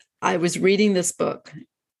I was reading this book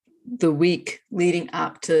the week leading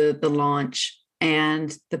up to the launch,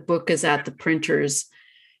 and the book is at the printers.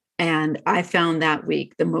 And I found that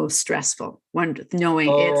week the most stressful, knowing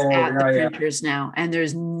it's at the printers now, and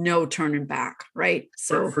there's no turning back, right?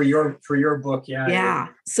 So for your book,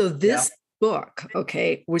 So this book,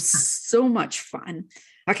 was so much fun.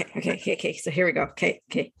 Okay. So here we go. Okay.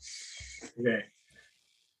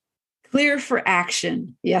 Clear for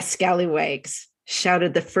action, yes, scallywags,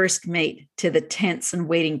 shouted the first mate to the tense and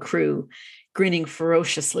waiting crew, grinning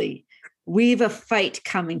ferociously. We've a fight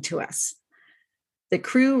coming to us. The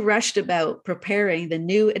crew rushed about, preparing the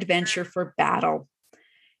new adventure for battle.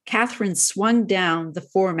 Catherine swung down the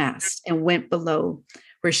foremast and went below,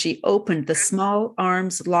 where she opened the small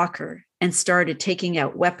arms locker and started taking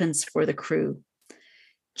out weapons for the crew.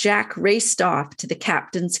 Jack raced off to the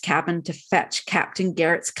captain's cabin to fetch Captain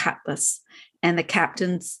Garrett's cutlass and the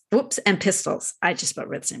captain's and pistols. I just about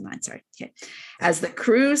read the same line, sorry. Okay. As the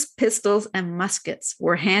crew's pistols and muskets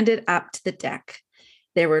were handed up to the deck,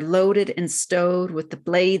 they were loaded and stowed with the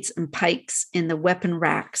blades and pikes in the weapon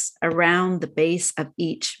racks around the base of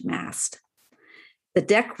each mast. The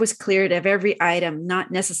deck was cleared of every item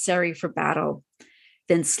not necessary for battle.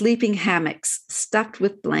 Then sleeping hammocks stuffed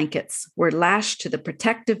with blankets were lashed to the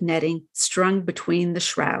protective netting strung between the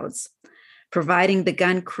shrouds, providing the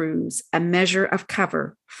gun crews a measure of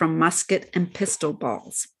cover from musket and pistol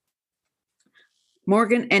balls.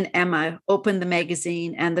 Morgan and Emma opened the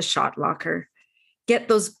magazine and the shot locker. Get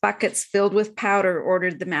those buckets filled with powder,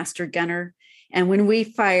 ordered the master gunner. And when we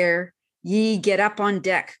fire, ye get up on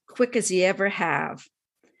deck, quick as ye ever have.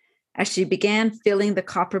 As she began filling the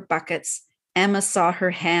copper buckets, Emma saw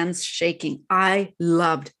her hands shaking. I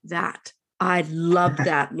loved that. I loved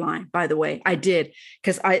that line, by the way. I did.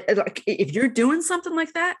 Because if you're doing something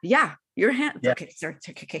like that, your hands. Yeah. Okay, sorry.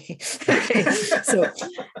 Okay. So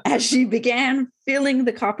as she began filling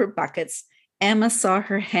the copper buckets, Emma saw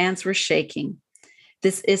her hands were shaking.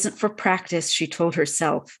 This isn't for practice, she told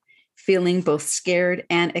herself, feeling both scared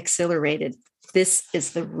and exhilarated. This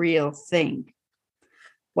is the real thing.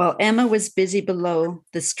 While Emma was busy below,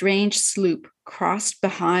 the strange sloop crossed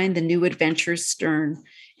behind the New Adventure's stern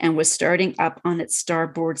and was starting up on its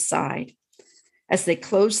starboard side. As they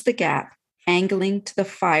closed the gap, angling to the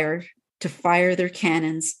fire to fire their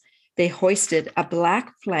cannons, they hoisted a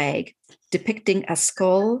black flag depicting a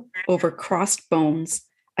skull over crossed bones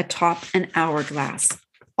atop an hourglass,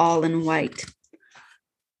 all in white.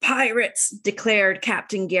 Pirates, declared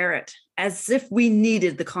Captain Garrett, as if we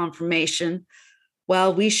needed the confirmation.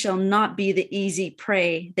 while we shall not be the easy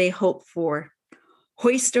prey they hope for.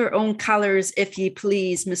 Hoist our own colors, if ye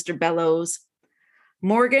please, Mr. Bellows.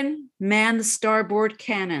 Morgan, man the starboard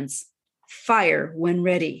cannons. Fire when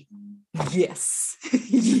ready. Yes.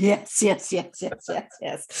 Yes.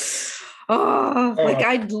 Oh, like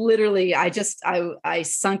I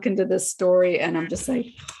sunk into this story, and I'm just like,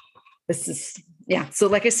 this is, yeah. So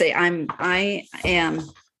like I say, I am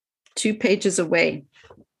 2 pages away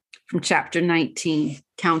from chapter 19,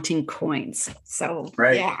 counting coins. So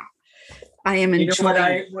yeah, I am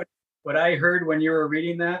enjoying. What I heard when you were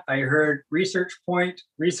reading that, I heard research point,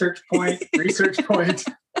 research point, research point.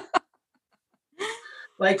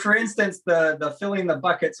 Like, for instance, the filling the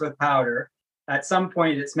buckets with powder. At some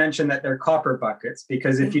point, it's mentioned that they're copper buckets,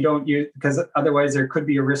 because if you don't use, because otherwise there could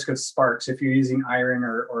be a risk of sparks if you're using iron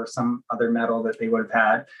or some other metal that they would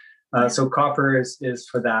have had. So copper is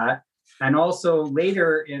for that. And also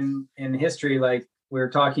later in history, like we were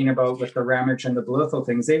talking about with the Ramage and the Belithal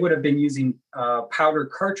things, they would have been using powder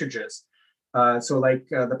cartridges. So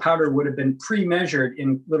the powder would have been pre-measured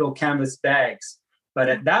in little canvas bags, but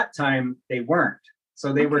at that time they weren't.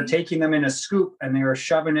 So they were taking them in a scoop and they were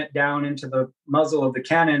shoving it down into the muzzle of the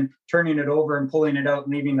cannon, turning it over and pulling it out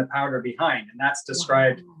and leaving the powder behind. And that's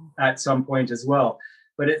described at some point as well.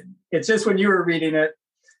 But it's just when you were reading it,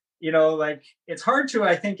 you know, like it's hard to,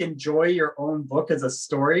 I think, enjoy your own book as a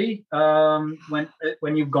story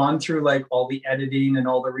when you've gone through like all the editing and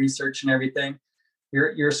all the research and everything.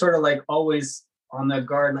 You're sort of like always on the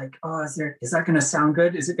guard, like, oh, is that going to sound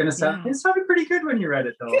good? Is it going to sound? It sounded pretty good when you read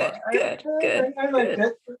it, though. Good. I liked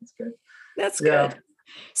it. That's good. That's good.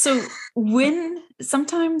 So when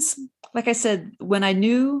sometimes, like I said, when I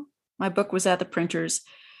knew my book was at the printers,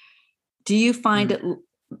 do you find it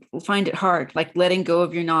hard, like letting go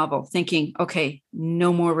of your novel, thinking, okay,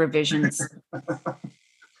 no more revisions?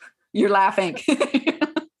 You're laughing.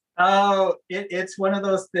 Oh, it's one of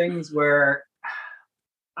those things where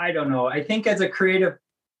I don't know. I think as a creative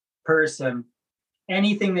person,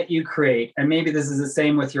 anything that you create, and maybe this is the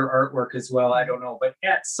same with your artwork as well, I don't know, but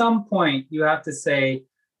at some point you have to say,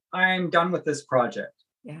 I'm done with this project.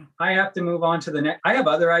 Yeah. I have to move on to the next. I have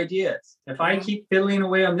other ideas. If I keep fiddling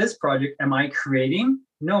away on this project, am I creating?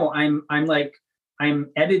 No, I'm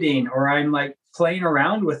editing, or I'm like playing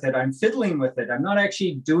around with it. I'm fiddling with it. I'm not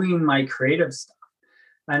actually doing my creative stuff.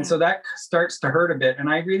 And so that starts to hurt a bit. And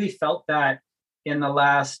I really felt that in the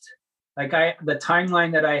last, the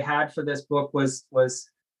timeline that I had for this book was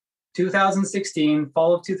 2016,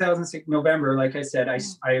 fall of 2006, November. Like I said, I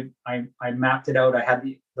mapped it out. I had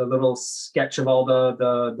the little sketch of all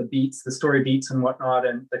the beats, the story beats and whatnot,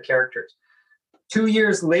 and the characters. 2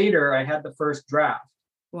 years later, I had the first draft.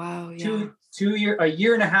 Wow. Yeah. A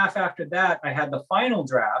year and a half after that, I had the final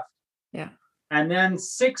draft. Yeah. And then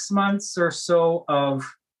 6 months or so of,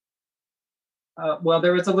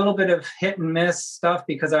 there was a little bit of hit and miss stuff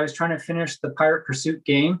because I was trying to finish the Pirate Pursuit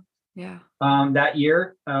game. Yeah. That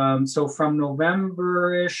year. So from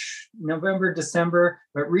November, December,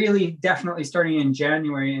 but really definitely starting in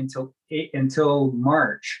January until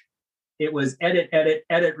March, it was edit,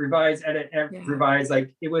 revise, revise.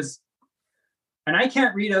 Like it was, and I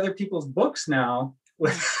can't read other people's books now.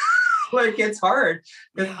 Like it's hard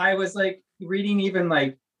because I was like reading even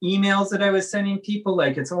like emails that I was sending people.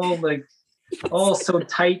 Like it's all like all so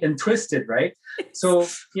tight and twisted, right? So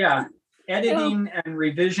yeah. Editing and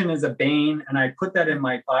revision is a bane, and I put that in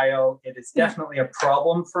my bio. It is definitely a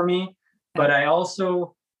problem for me, but I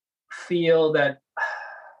also feel that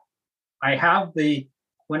I have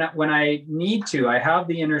when I need to, I have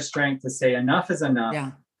the inner strength to say enough is enough.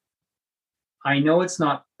 Yeah. I know it's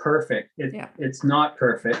not perfect. It's not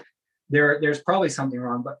perfect. There's probably something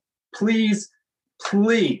wrong, but please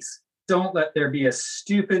don't let there be a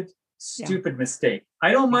stupid mistake.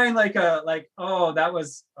 I don't mind I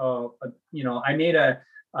made I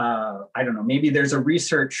don't know, maybe there's a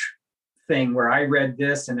research thing where I read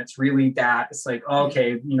this and it's really that. It's like,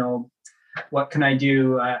 okay, what can I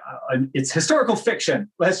do? It's historical fiction.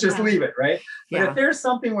 Let's just leave it, right? But if there's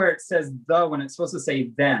something where it says the when it's supposed to say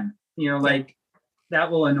then, like that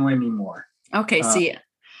will annoy me more. Okay, see,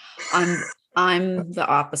 I'm the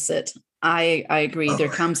opposite. I agree. There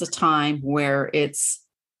comes a time where it's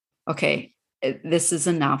okay, this is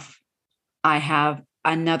enough. I have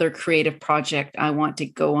another creative project I want to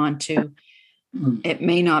go on to. It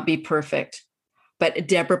may not be perfect, but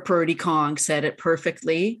Deborah Purdy Kong said it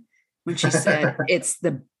perfectly when she said, it's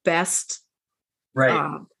the best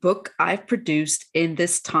book I've produced in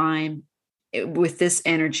this time with this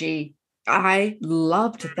energy. I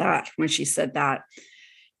loved that when she said that.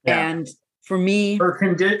 Yeah. And for me, her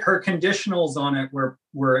conditionals on it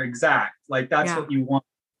were exact. Like that's what you want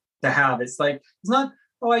to have. It's like, it's not,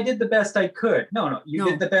 oh, I did the best I could. No, you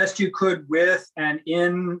did the best you could with and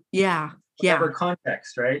in whatever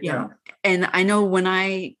context, right? Yeah. And I know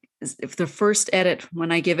if the first edit,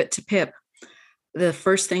 when I give it to Pip, the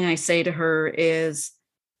first thing I say to her is,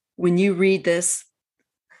 when you read this,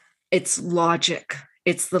 it's logic.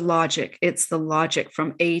 It's the logic. It's the logic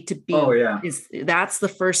from A to B. Oh yeah. That's the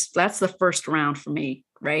first round for me.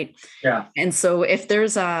 Right. Yeah. And so if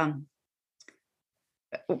there's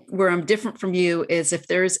where I'm different from you is if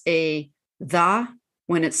there's a the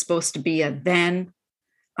when it's supposed to be a then,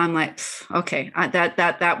 I'm like, okay,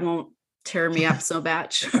 that won't tear me up so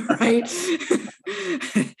much, right?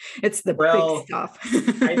 It's the big stuff.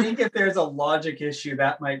 I think if there's a logic issue,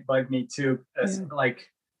 that might bug me too. Like,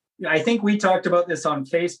 I think we talked about this on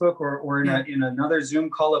Facebook or in another Zoom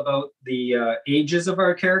call about the ages of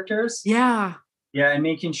our characters. Yeah. Yeah, and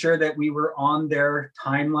making sure that we were on their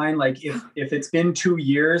timeline. Like if it's been 2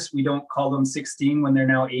 years, we don't call them 16 when they're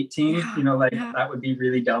now 18. That would be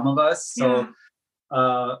really dumb of us. So,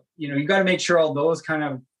 you got to make sure all those kind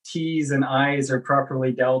of T's and I's are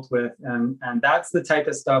properly dealt with. And that's the type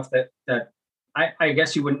of stuff that I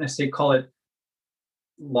guess you wouldn't necessarily call it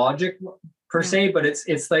logic per se, but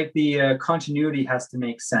it's like the continuity has to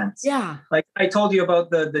make sense. Yeah. Like I told you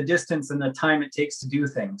about the distance and the time it takes to do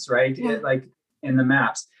things, right? Yeah. Like in the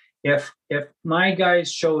maps. If my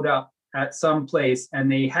guys showed up at some place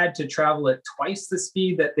and they had to travel at twice the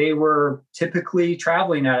speed that they were typically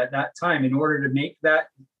traveling at that time in order to make that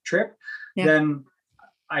trip, then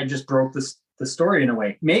I just broke the story in a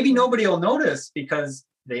way. Maybe nobody will notice because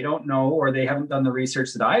they don't know or they haven't done the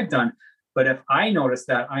research that I've done. But if I notice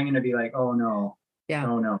that, I'm going to be like, oh no.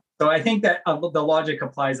 Oh no. So I think that the logic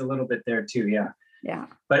applies a little bit there too. Yeah. Yeah.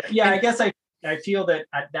 But I guess I feel that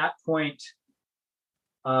at that point,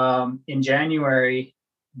 in January,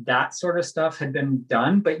 that sort of stuff had been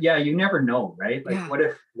done, but you never know, right? Like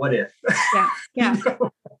what if yeah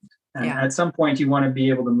At some point you want to be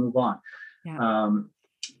able to move on.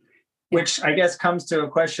 Which I guess comes to a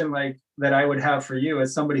question like that I would have for you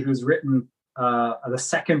as somebody who's written the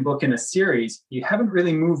second book in a series. You haven't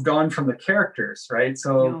really moved on from the characters, right?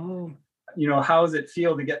 So how does it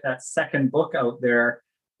feel to get that second book out there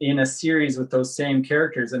in a series with those same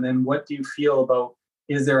characters? And then what do you feel about,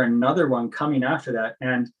 is there another one coming after that?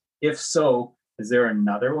 And if so, is there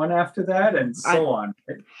another one after that? And so on.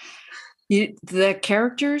 The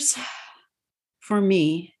characters for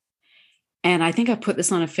me, and I think I put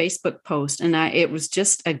this on a Facebook post, and it was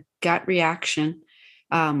just a gut reaction.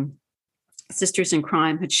 Sisters in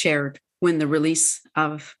Crime had shared when the release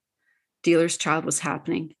of Dealer's Child was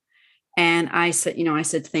happening. And I said,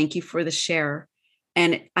 thank you for the share.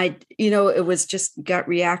 And it was just gut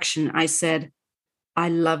reaction. I said, I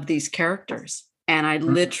love these characters. And I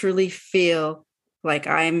literally feel like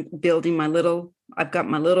I'm building I've got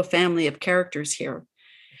my little family of characters here.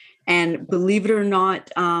 And believe it or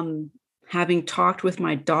not, having talked with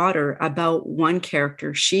my daughter about one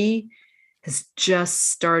character, she has just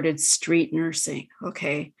started street nursing.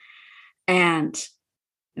 Okay. And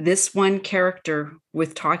this one character,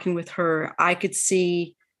 with talking with her, I could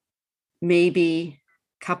see maybe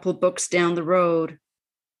a couple books down the road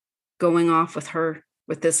going off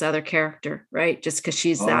with this other character, right? Just because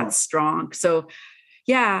she's that strong. So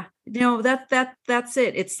that's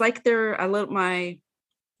it. It's like they're a little, my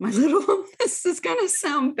little, this is going to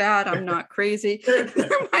sound bad. I'm not crazy. They're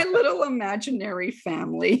my little imaginary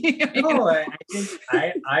family. I think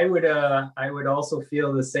I would also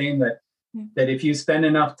feel the same, that if you spend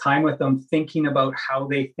enough time with them thinking about how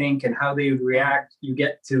they think and how they react, you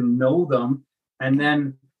get to know them. And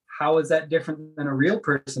then how is that different than a real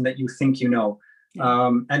person that you think you know?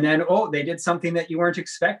 And then, they did something that you weren't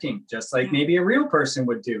expecting, just like maybe a real person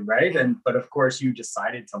would do, right? But of course you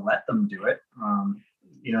decided to let them do it.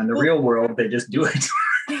 In the real world, they just do it.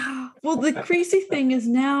 Well, the crazy thing is,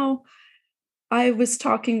 now I was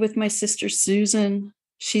talking with my sister, Susan.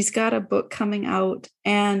 She's got a book coming out,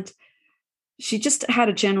 and she just had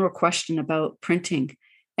a general question about printing.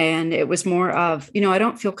 And it was more of, I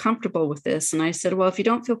don't feel comfortable with this. And I said, well, if you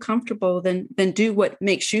don't feel comfortable, then do what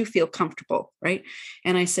makes you feel comfortable. Right.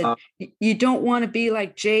 And I said, you don't want to be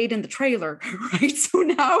like Jade in the trailer. Right. So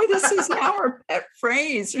now this is now our pet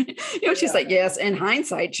phrase. She's like, yes. In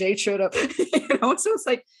hindsight, Jade showed up, so it's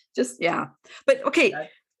like, but okay.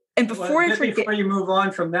 And before you move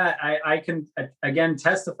on from that, I can again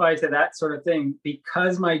testify to that sort of thing,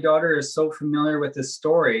 because my daughter is so familiar with this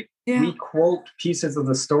story. We quote pieces of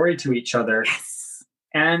the story to each other. Yes.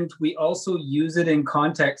 And we also use it in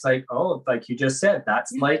context like, oh, like you just said,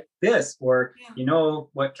 that's like this, or, you know,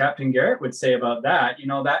 what Captain Garrett would say about that, you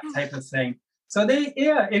know, that type of thing. So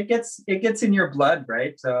it gets in your blood,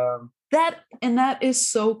 right? That is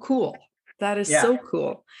so cool. That is so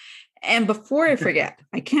cool. And before I forget,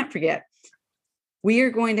 I can't forget, we are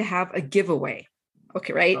going to have a giveaway.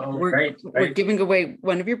 Okay, right? Oh, we're giving away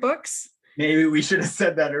one of your books. Maybe we should have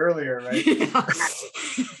said that earlier, right?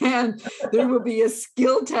 And there will be a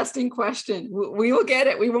skill testing question. We will get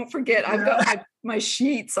it. We won't forget. I've got my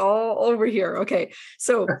sheets all over here. Okay.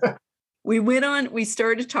 So we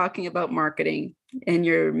started talking about marketing, and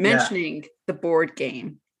you're mentioning the board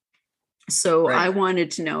game. So I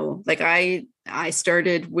wanted to know, like I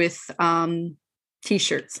started with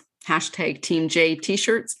t-shirts, hashtag Team J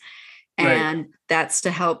t-shirts. And that's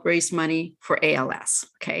to help raise money for ALS.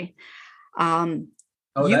 Okay.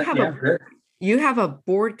 You have a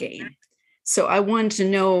board game. So I wanted to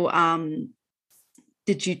know,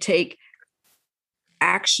 did you take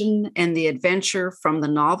action and the adventure from the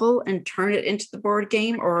novel and turn it into the board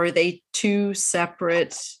game, or are they two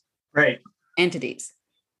separate entities?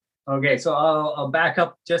 Okay, so I'll back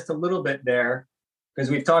up just a little bit there,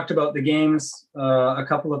 because we've talked about the games a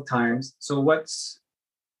couple of times. So what's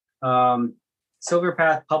Silver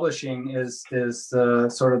Path Publishing is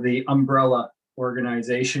sort of the umbrella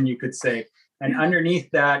organization, you could say. And underneath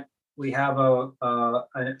that, we have a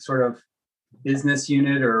sort of business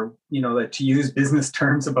unit, or, you know, to use business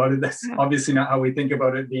terms about it. That's obviously not how we think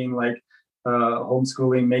about it, being like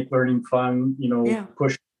homeschooling, make learning fun, you know,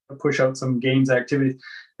 push out some games activities.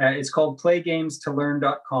 It's called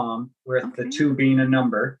playgamesToLearn.com, with the 2 being a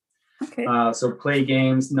number. Okay. So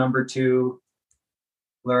playgames, number 2,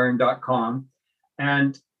 learn.com.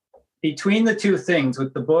 And between the two things,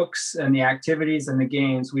 with the books and the activities and the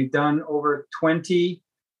games, we've done over 20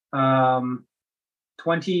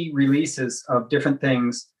 releases of different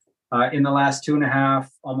things in the last 2.5,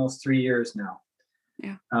 almost 3 years now.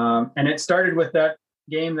 Yeah. And it started with that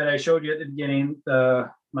game that I showed you at the beginning,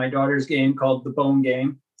 my daughter's game called The Bone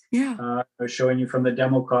Game. Yeah. I was showing you from the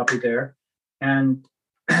demo copy there. And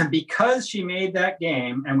because she made that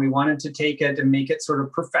game and we wanted to take it and make it sort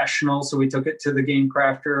of professional, so we took it to the game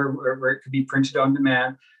crafter where it could be printed on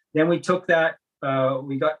demand. Then we took that,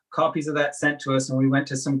 we got copies of that sent to us, and we went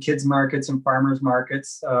to some kids markets and farmers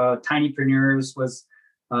markets. Tinypreneurs was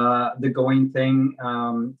the going thing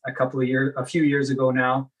a few years ago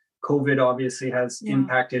now. COVID obviously has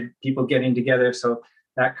impacted people getting together, so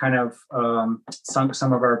that kind of sunk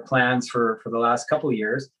some of our plans for the last couple of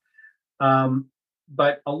years.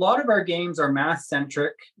 But a lot of our games are math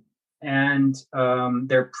centric, and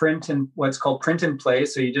they're what's called print and play.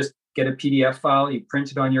 So you just get a PDF file, you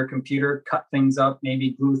print it on your computer, cut things up,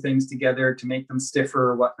 maybe glue things together to make them stiffer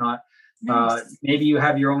or whatnot. Nice. Maybe you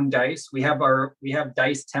have your own dice. We have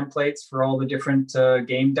dice templates for all the different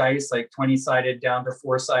game dice, like 20-sided down to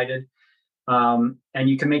 4-sided. And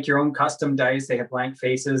you can make your own custom dice. They have blank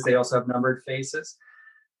faces. They also have numbered faces.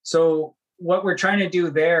 So what we're trying to do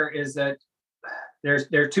there is that there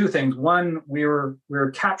are 2 things. One,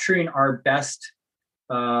 we're capturing our best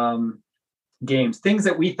games, things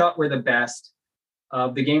that we thought were the best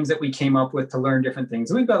of the games that we came up with to learn different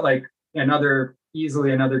things. We've got like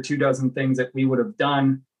easily another 24 things that we would have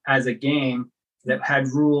done as a game that had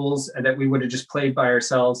rules and that we would have just played by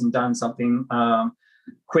ourselves and done something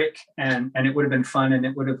quick, and it would have been fun,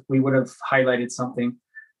 and we would have highlighted something.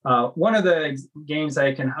 One of the games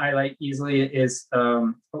I can highlight easily is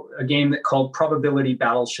a game called Probability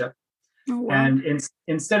Battleship. Oh, wow. And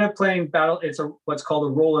instead of playing battle, it's what's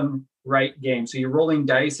called a roll and write game. So you're rolling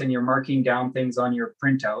dice and you're marking down things on your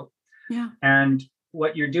printout. Yeah. And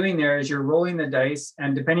what you're doing there is you're rolling the dice,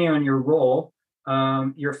 and depending on your roll,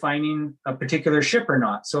 you're finding a particular ship or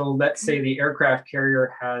not. So let's say the aircraft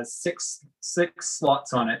carrier has six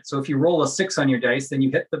slots on it. So if you roll a 6 on your dice, then you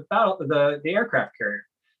hit the aircraft carrier.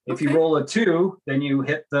 If you roll a 2, then you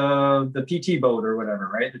hit the PT boat or whatever,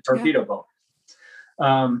 right? The torpedo boat.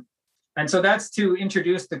 And so that's to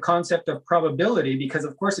introduce the concept of probability, because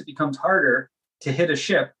of course it becomes harder to hit a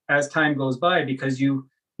ship as time goes by, because you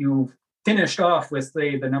finished off with,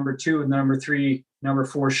 say, the number 2 and the number 3, number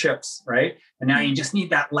 4 ships, right? And now you just need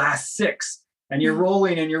that last 6, and you're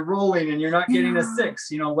rolling and you're rolling and you're not getting a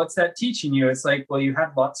 6. You know, what's that teaching you? It's like, well, you had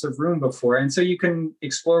lots of room before. And so you can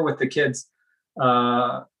explore with the kids,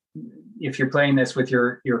 if you're playing this with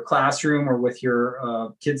your classroom or with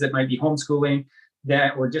your kids that might be homeschooling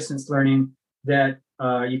or distance learning, that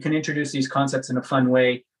you can introduce these concepts in a fun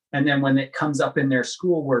way And then when it comes up in their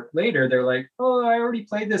schoolwork later, they're like, oh, I already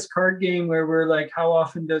played this card game where we're like, how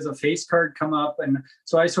often does a face card come up? And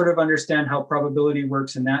so I sort of understand how probability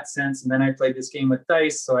works in that sense. And then I played this game with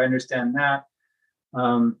dice, so I understand that.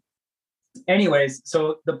 Anyways,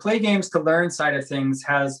 so the play games to learn side of things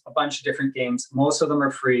has a bunch of different games. Most of them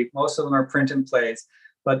are free. Most of them are print and plays.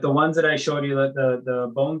 But the ones that I showed you, the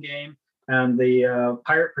Bone game and the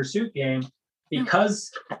Pirate Pursuit game, because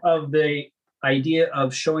of the idea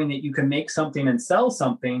of showing that you can make something and sell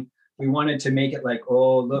something, we wanted to make it like,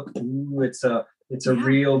 oh, look, ooh, it's a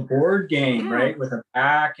real board game, right? With a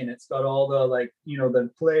back, and it's got all the, like, you know, the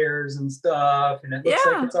players and stuff, and it looks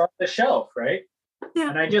like it's off the shelf, right? Yeah.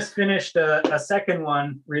 And I just finished a second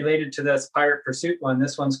one related to this Pirate Pursuit one.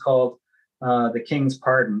 This one's called The King's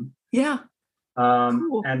Pardon. Yeah.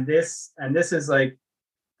 Cool. And this is like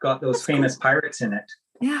got those famous pirates in it.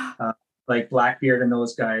 Yeah. Like Blackbeard and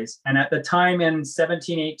those guys. And at the time in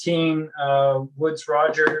 1718, Woodes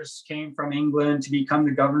Rogers came from England to become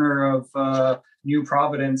the governor of New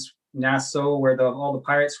Providence, Nassau, where all the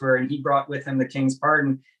pirates were. And he brought with him the King's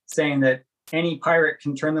Pardon, saying that any pirate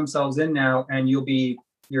can turn themselves in now and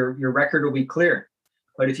your record will be clear.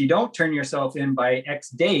 But if you don't turn yourself in by X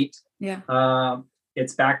date,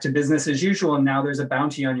 it's back to business as usual. And now there's a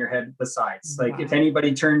bounty on your head besides. Like if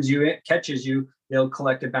anybody catches you, they'll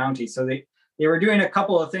collect a bounty. So they were doing a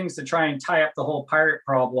couple of things to try and tie up the whole pirate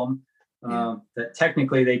problem that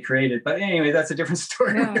technically they created. But anyway, that's a different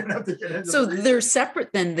story. Yeah. We're gonna have to get into so they're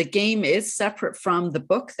separate then. The game is separate from the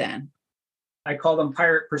book then. I call them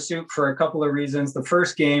Pirate Pursuit for a couple of reasons. The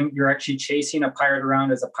first game, you're actually chasing a pirate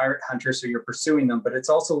around as a pirate hunter, so you're pursuing them. But it's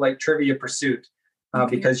also like Trivia Pursuit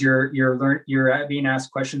because you're being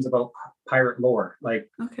asked questions about pirate lore, like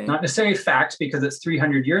not necessarily facts because it's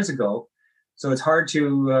 300 years ago. So it's hard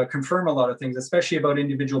to confirm a lot of things, especially about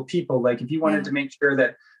individual people. Like if you wanted to make sure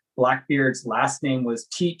that Blackbeard's last name was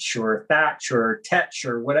Teach or Thatch or Tetch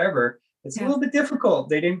or whatever, it's a little bit difficult.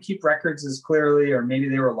 They didn't keep records as clearly, or maybe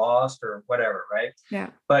they were lost or whatever, right?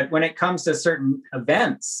 Yeah. But when it comes to certain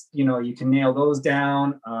events, you know, you can nail those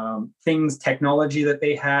down. Things, technology that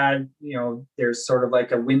they had, you know, there's sort of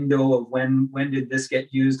like a window of when did this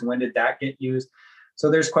get used? When did that get used?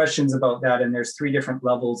 So there's questions about that. And there's 3 different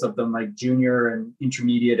levels of them, like junior and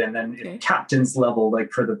intermediate, and then captain's level,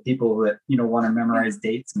 like for the people that, you know, want to memorize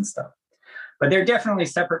dates and stuff. But they're definitely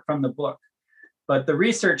separate from the book. But the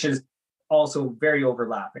research is also very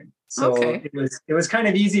overlapping. So it was kind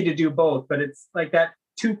of easy to do both, but it's like that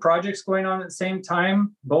 2 projects going on at the same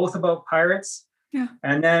time, both about pirates. Yeah.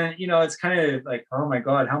 And then, you know, it's kind of like, oh my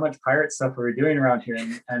God, how much pirate stuff are we doing around here?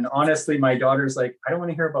 And honestly, my daughter's like, I don't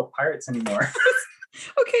want to hear about pirates anymore.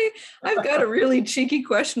 Okay, I've got a really cheeky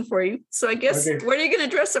question for you. So I guess, where are you going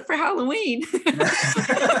to dress up for Halloween?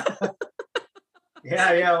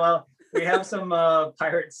 Yeah, well, we have some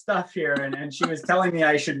pirate stuff here, and she was telling me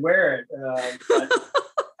I should wear it. But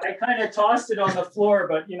I kind of tossed it on the floor,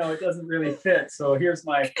 but, you know, it doesn't really fit. So here's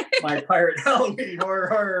my pirate Halloween,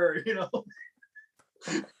 or you know.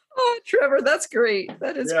 Oh, Trevor, that's great.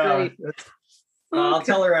 That is great. I'll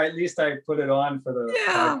tell her at least I put it on for the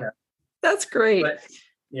podcast. That's great. But,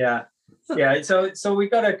 yeah. So we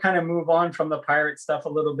got to kind of move on from the pirate stuff a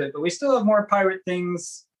little bit, but we still have more pirate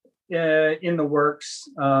things in the works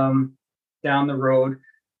down the road.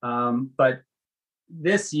 But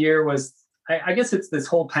this year was, I guess it's this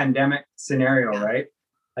whole pandemic scenario, right?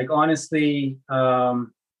 Like honestly, at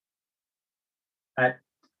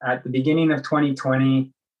the beginning of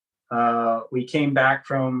 2020, we came back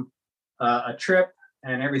from a trip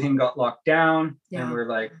and everything got locked down, and we're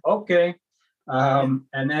like, okay.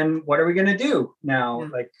 And then what are we going to do now?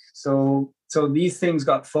 Like, so these things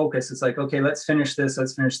got focused. It's like, okay, let's finish this,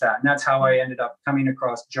 let's finish that. And that's how I ended up coming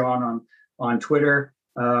across John on Twitter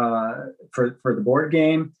for the board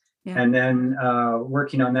game, and then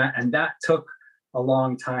working on that. And that took a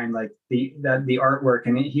long time, like the artwork.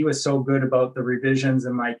 And he was so good about the revisions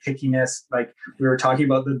and my pickiness. Like we were talking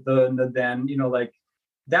about the then, you know, like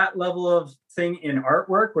that level of thing in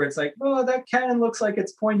artwork where it's like, oh, that cannon looks like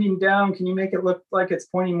it's pointing down. Can you make it look like it's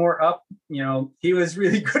pointing more up? You know, he was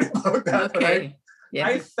really good about that. Okay. But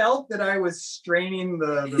I felt that I was straining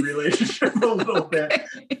the relationship a little bit.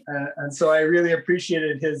 And so I really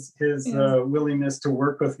appreciated his willingness to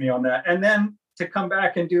work with me on that. And then to come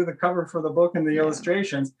back and do the cover for the book and the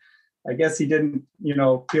illustrations, I guess he didn't, you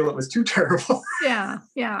know, feel it was too terrible. Yeah.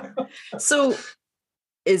 So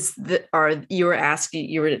you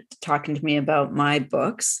were talking to me about my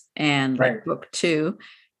books and like book 2.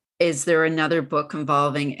 Is there another book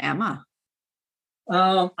involving Emma?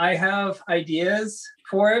 I have ideas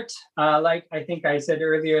for it. Like I think I said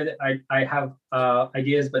earlier, that I have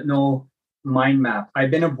ideas, but no mind map. I've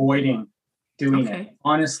been avoiding doing it.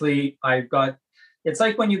 Honestly, it's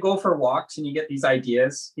like when you go for walks and you get these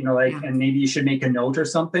ideas, and maybe you should make a note or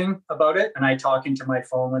something about it. And I talk into my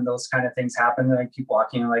phone when those kind of things happen. And I keep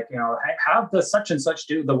walking and have the such and such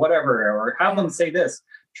do the whatever, or have them say this,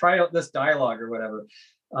 try out this dialogue or whatever.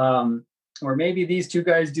 Or maybe these two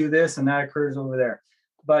guys do this and that occurs over there.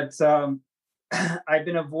 But I've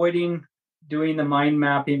been avoiding doing the mind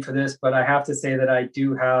mapping for this, but I have to say that I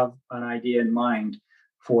do have an idea in mind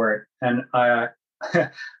for it. And I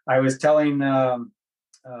was telling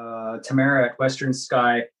Tamara at Western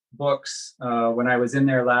Sky Books when I was in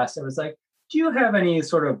there last, I was like, do you have any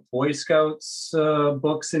sort of Boy Scouts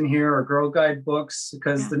books in here or Girl Guide books?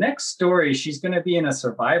 Because the next story, she's going to be in a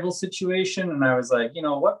survival situation. And I was like,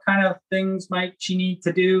 what kind of things might she need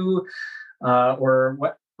to do? Or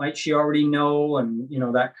what might she already know? And,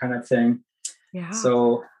 that kind of thing. Yeah.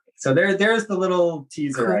 So there's the little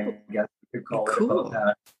teaser, cool. I guess you could call it about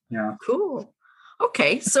that. Yeah. Cool.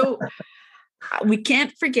 Okay. So we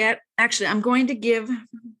can't forget, actually, I'm going to give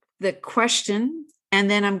the question,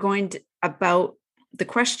 and then I'm going to about the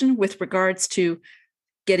question with regards to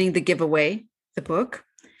getting the giveaway, the book.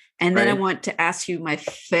 And then I want to ask you my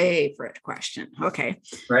favorite question. Okay.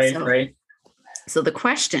 Right. So the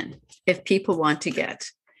question, if people want to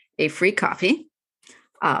get a free copy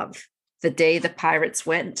of The Day the Pirates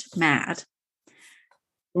Went Mad,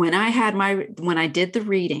 when I did the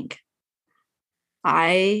reading,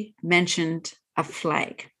 I mentioned a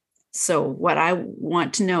flag. So what I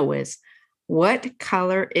want to know is, what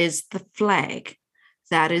color is the flag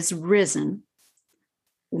that is risen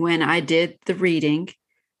when I did the reading,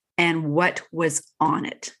 and what was on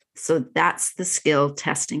it? So that's the skill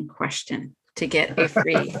testing question to get a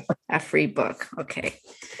free book. Okay.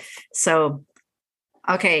 So,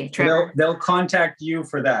 okay, Trevor. They'll contact you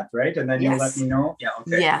for that, right? And then you'll let me know. Yeah.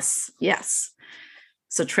 Okay. Yes.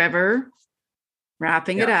 So Trevor,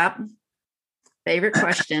 wrapping it up, favorite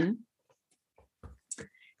question.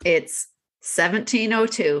 It's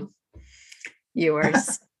 1702. You are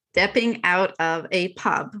stepping out of a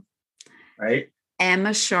pub. Right.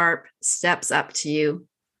 Emma Sharp steps up to you.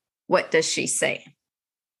 What does she say?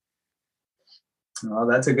 Well,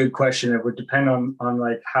 that's a good question. It would depend on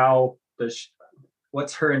like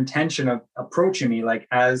what's her intention of approaching me, like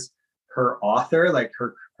as her author, like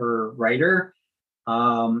her writer,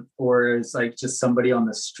 or is like just somebody on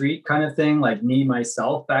the street kind of thing, like me,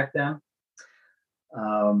 myself back then.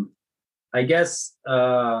 I guess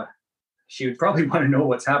she would probably want to know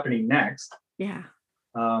what's happening next. Yeah.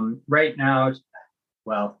 Right now,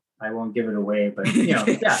 well, I won't give it away, but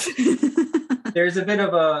there's a bit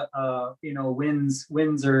of a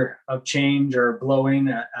winds are of change or blowing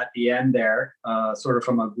at the end there, sort of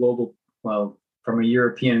from a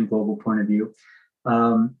European global point of view.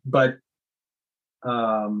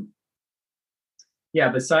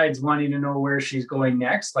 Besides wanting to know where she's going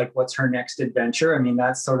next, like what's her next adventure? I mean,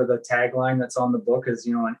 that's sort of the tagline that's on the book is,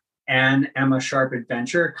 an Emma Sharp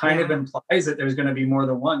adventure kind of implies that there's going to be more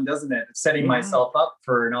than one, doesn't it? It's setting myself up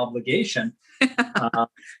for an obligation. But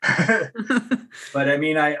I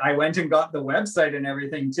mean, I went and got the website and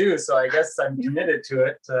everything too. So I guess I'm committed to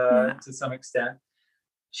it to some extent.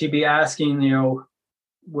 She'd be asking,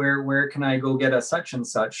 where can I go get a such and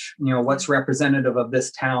such? What's representative of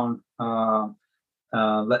this town?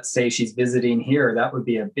 Let's say she's visiting here. That would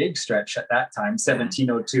be a big stretch at that time.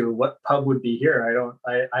 1702. What pub would be here?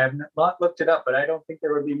 I have not looked it up, but I don't think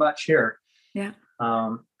there would be much here. Yeah.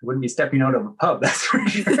 I wouldn't be stepping out of a pub, that's for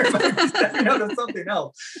sure. I'd be stepping out of something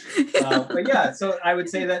else. But yeah, so I would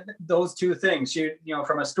say that those two things. She,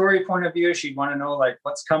 from a story point of view, she'd want to know like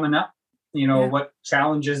what's coming up. What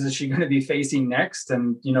challenges is she going to be facing next?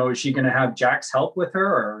 And, is she going to have Jack's help with her,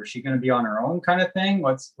 or is she going to be on her own kind of thing?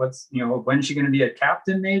 When's she going to be a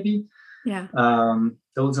captain maybe? Yeah.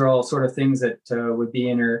 Those are all sort of things that would be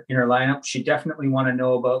in her lineup. She definitely want to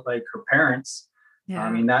know about like her parents. Yeah.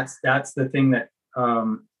 I mean, that's the thing that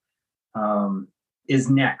is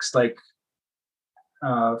next, like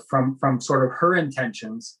from sort of her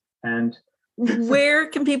intentions. And where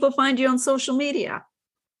can people find you on social media?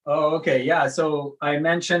 Oh, okay. Yeah. So I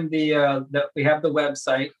mentioned that we have the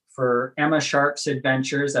website for Emma Sharp's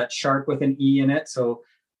Adventures. That's Sharp with an E in it. So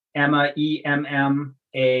Emma,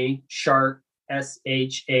 EMMA, Sharp,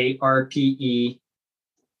 SHARPE,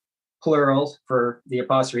 plural for the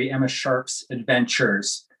apostrophe, Emma Sharp's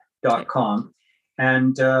Adventures.com.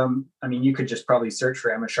 And I mean, you could just probably search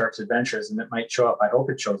for Emma Sharp's Adventures and it might show up. I hope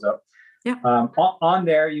it shows up. Yeah. On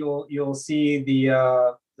there, you'll see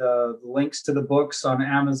the the links to the books on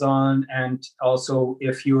Amazon. And also,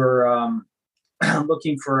 if you're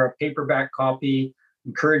looking for a paperback copy,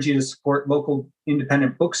 encourage you to support local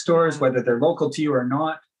independent bookstores, whether they're local to you or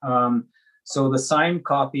not. So the signed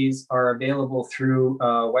copies are available through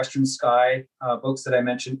Western Sky books that I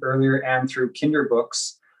mentioned earlier, and through Kinder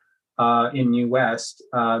Books in New West.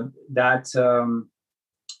 Those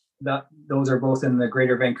are both in the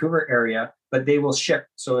Greater Vancouver area, but they will ship.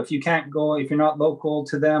 So if you can't go, if you're not local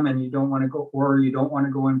to them and you don't want to go, or you don't want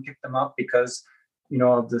to go and pick them up because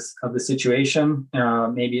of the situation,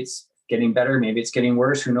 maybe it's getting better, maybe it's getting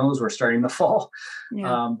worse, who knows, we're starting the fall.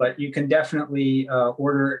 But you can definitely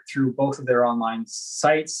order it through both of their online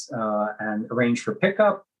sites and arrange for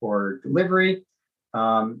pickup or delivery,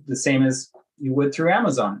 the same as you would through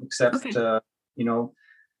Amazon, except it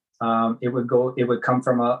would come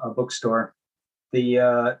from a bookstore.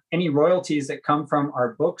 Any royalties that come from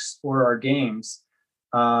our books or our games,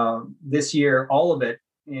 this year, all of it.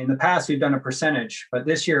 In the past, we've done a percentage, but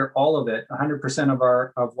this year, all of it,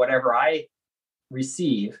 100% of whatever I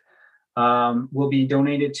receive, will be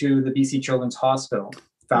donated to the BC Children's Hospital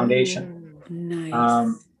Foundation. Nice.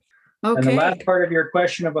 And the last part of your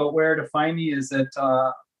question about where to find me is that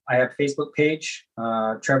I have a Facebook page,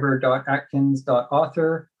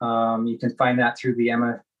 trevor.atkins.author. You can find that through the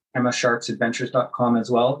emmasharksadventures.com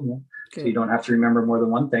as well. So you don't have to remember more than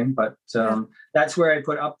one thing, but that's where I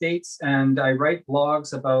put updates, and I write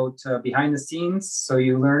blogs about behind the scenes. So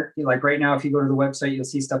you learn, like right now, if you go to the website, you'll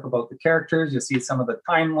see stuff about the characters. You'll see some of the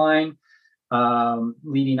timeline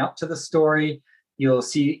leading up to the story. You'll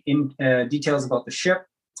see details about the ship.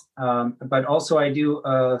 But also I do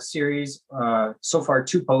a series, so far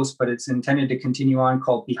 2 posts, but it's intended to continue on,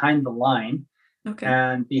 called Behind the Line,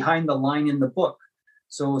 and Behind the Line in the Book.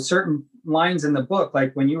 So certain lines in the book,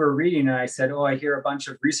 like when you were reading and I said, I hear a bunch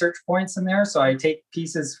of research points in there. So I take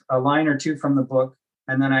pieces, a line or two from the book,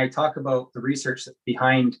 and then I talk about the research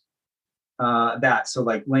behind that. So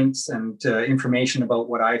like links and information about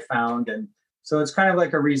what I found. And so it's kind of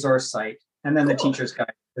like a resource site. And then the teacher's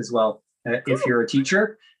guide as well. If you're a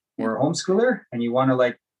teacher or a homeschooler and you want to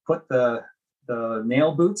like put the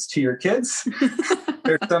nail boots to your kids,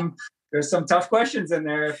 there's some tough questions in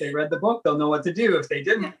there. If they read the book, they'll know what to do. If they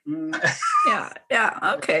didn't. Yeah.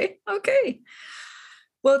 Okay.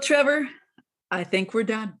 Well, Trevor, I think we're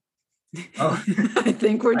done. I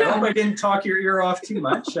think we're done. I hope I didn't talk your ear off too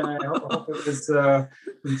much. And I hope it was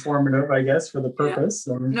informative, I guess, for the purpose.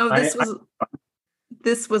 No,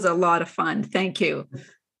 this was a lot of fun. Thank you.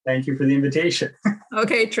 Thank you for the invitation.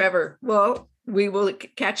 Okay, Trevor. Well, we will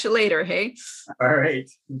catch you later, hey? All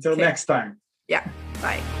right. Until next time. Yeah.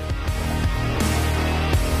 Bye.